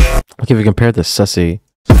 Like if you compare the sussy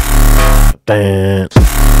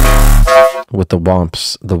with the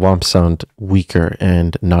womps sound weaker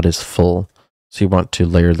and not as full. So you want to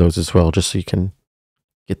layer those as well, just so you can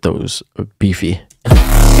get those beefy.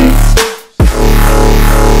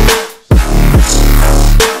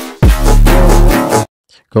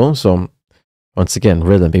 Cool. So once again,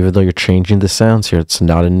 rhythm. Even though you're changing the sounds here, it's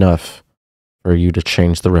not enough for you to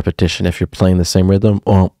change the repetition. If you're playing the same rhythm,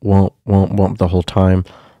 womp, womp, womp, womp the whole time,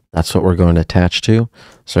 that's what we're going to attach to.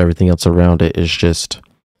 So everything else around it is just,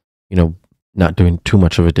 you know, not doing too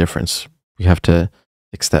much of a difference. We have to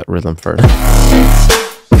fix that rhythm first.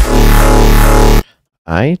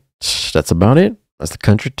 Alright, that's about it. That's the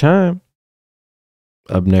country time.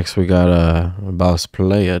 Up next, we got a boss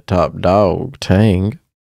player, top dog, Tang.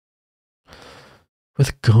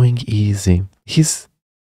 With going easy. He's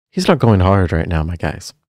not going hard right now, my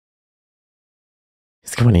guys.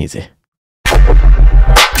 He's going easy.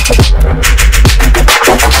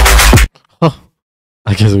 Oh,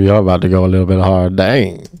 I guess we are about to go a little bit hard.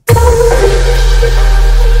 Dang.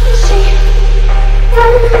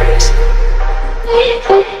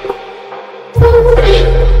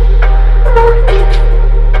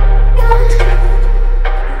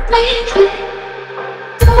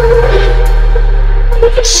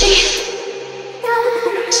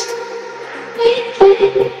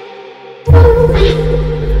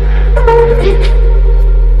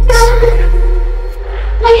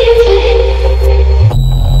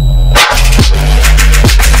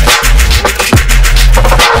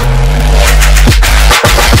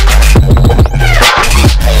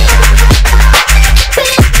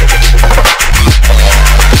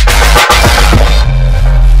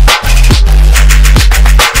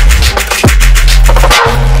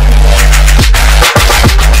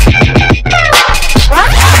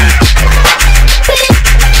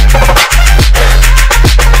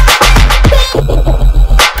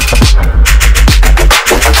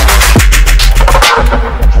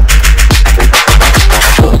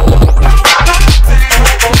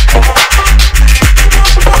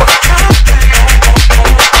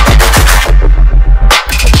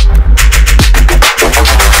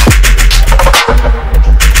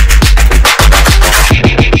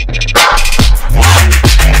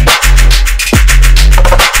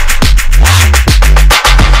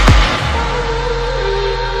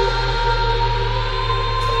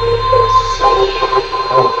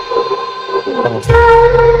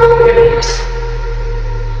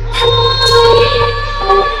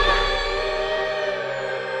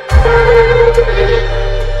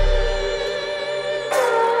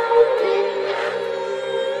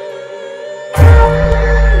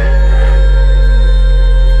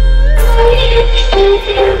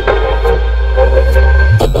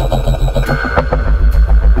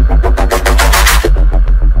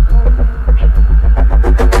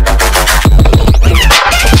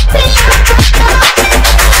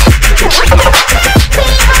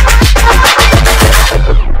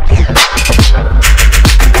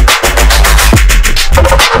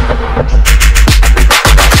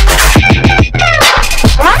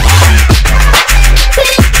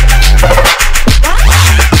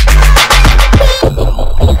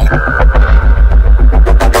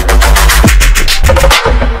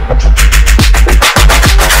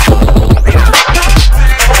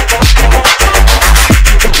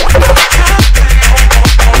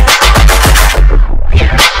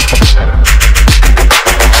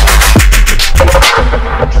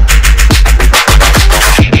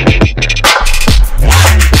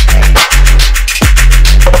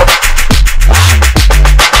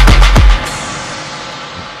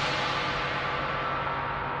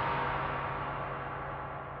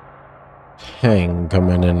 Tang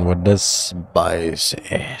coming in with the spicy.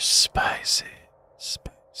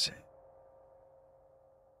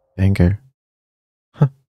 Banger. Huh.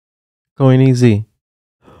 Going easy.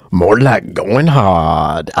 More like going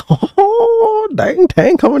hard. Oh, dang,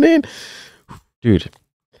 Tang coming in. Dude,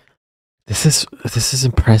 this is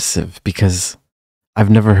impressive because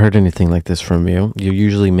I've never heard anything like this from you. You're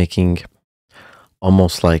usually making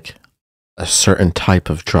almost like a certain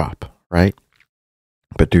type of drop, right?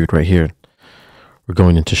 But dude, right here, we're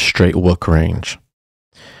going into straight Wook range.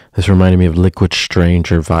 This reminded me of Liquid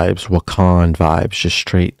Stranger vibes, Wakan vibes, just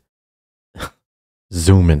straight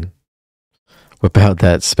zooming. Whip out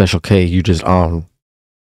that special K, you just on.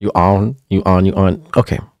 You on.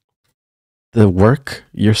 Okay. The work,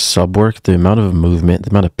 your sub work, the amount of movement,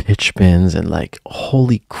 the amount of pitch bends, and like,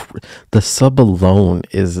 holy the sub alone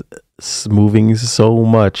is moving so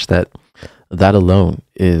much that alone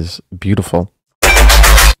is beautiful.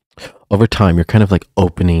 Over time, you're kind of like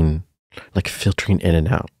opening, like filtering in and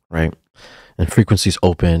out, right? And frequencies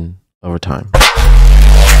open over time.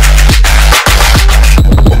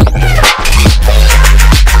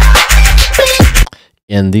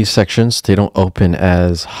 In these sections, they don't open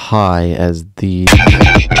as high as the...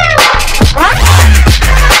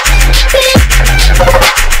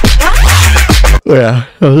 Yeah,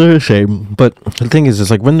 they're the same. But the thing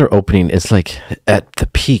is like when they're opening, it's like at the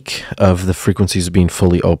peak of the frequencies being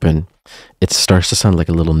fully open, it starts to sound like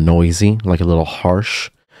a little noisy, like a little harsh.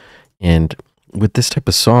 And with this type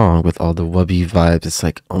of song, with all the wubby vibes, it's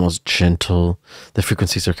like almost gentle. The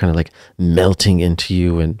frequencies are kind of like melting into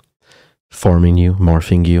you and forming you,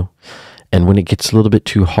 morphing you. And when it gets a little bit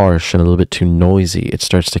too harsh and a little bit too noisy, it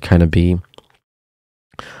starts to kind of be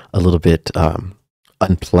a little bit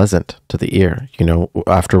unpleasant to the ear. You know,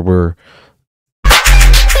 after we're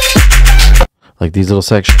like these little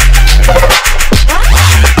sections.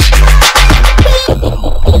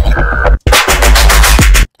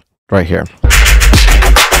 Right here.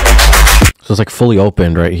 So it's like fully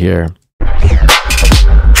opened right here.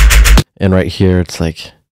 And right here, it's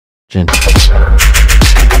like gentle.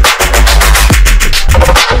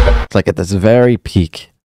 It's like at this very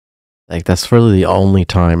peak. Like that's really the only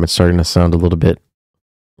time it's starting to sound a little bit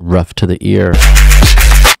rough to the ear.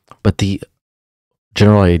 But the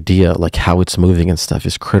general idea, like how it's moving and stuff,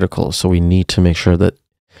 is critical. So we need to make sure that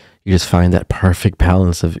you just find that perfect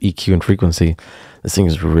balance of EQ and frequency. This thing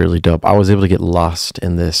is really dope. I was able to get lost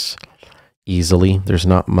in this easily. There's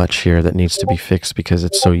not much here that needs to be fixed because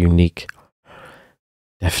it's so unique.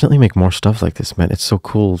 Definitely make more stuff like this, man. It's so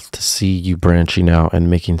cool to see you branching out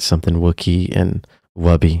and making something Wookie and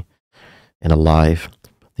wubby and alive.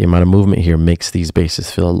 The amount of movement here makes these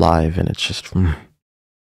basses feel alive, and it's just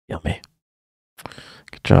yummy.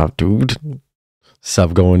 Good job, dude.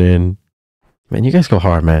 Sub going in. Man, you guys go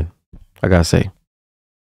hard, man. I gotta say,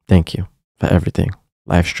 thank you for everything.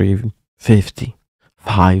 Live stream 50.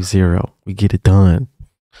 We get it done.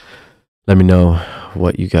 Let me know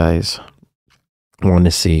what you guys want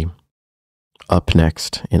to see up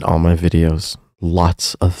next in all my videos.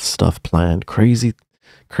 Lots of stuff planned. Crazy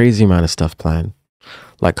amount of stuff planned.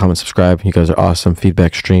 Like, comment, subscribe. You guys are awesome.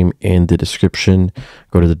 Feedback stream in the description.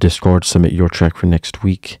 Go to the Discord. Submit your track for next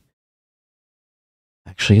week.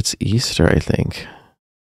 Actually, it's Easter, I think,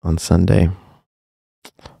 on Sunday.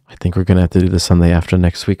 I think we're going to have to do the Sunday after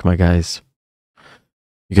next week, my guys.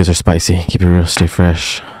 You guys are spicy. Keep it real. Stay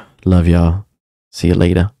fresh. Love y'all. See you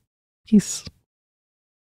later. Peace.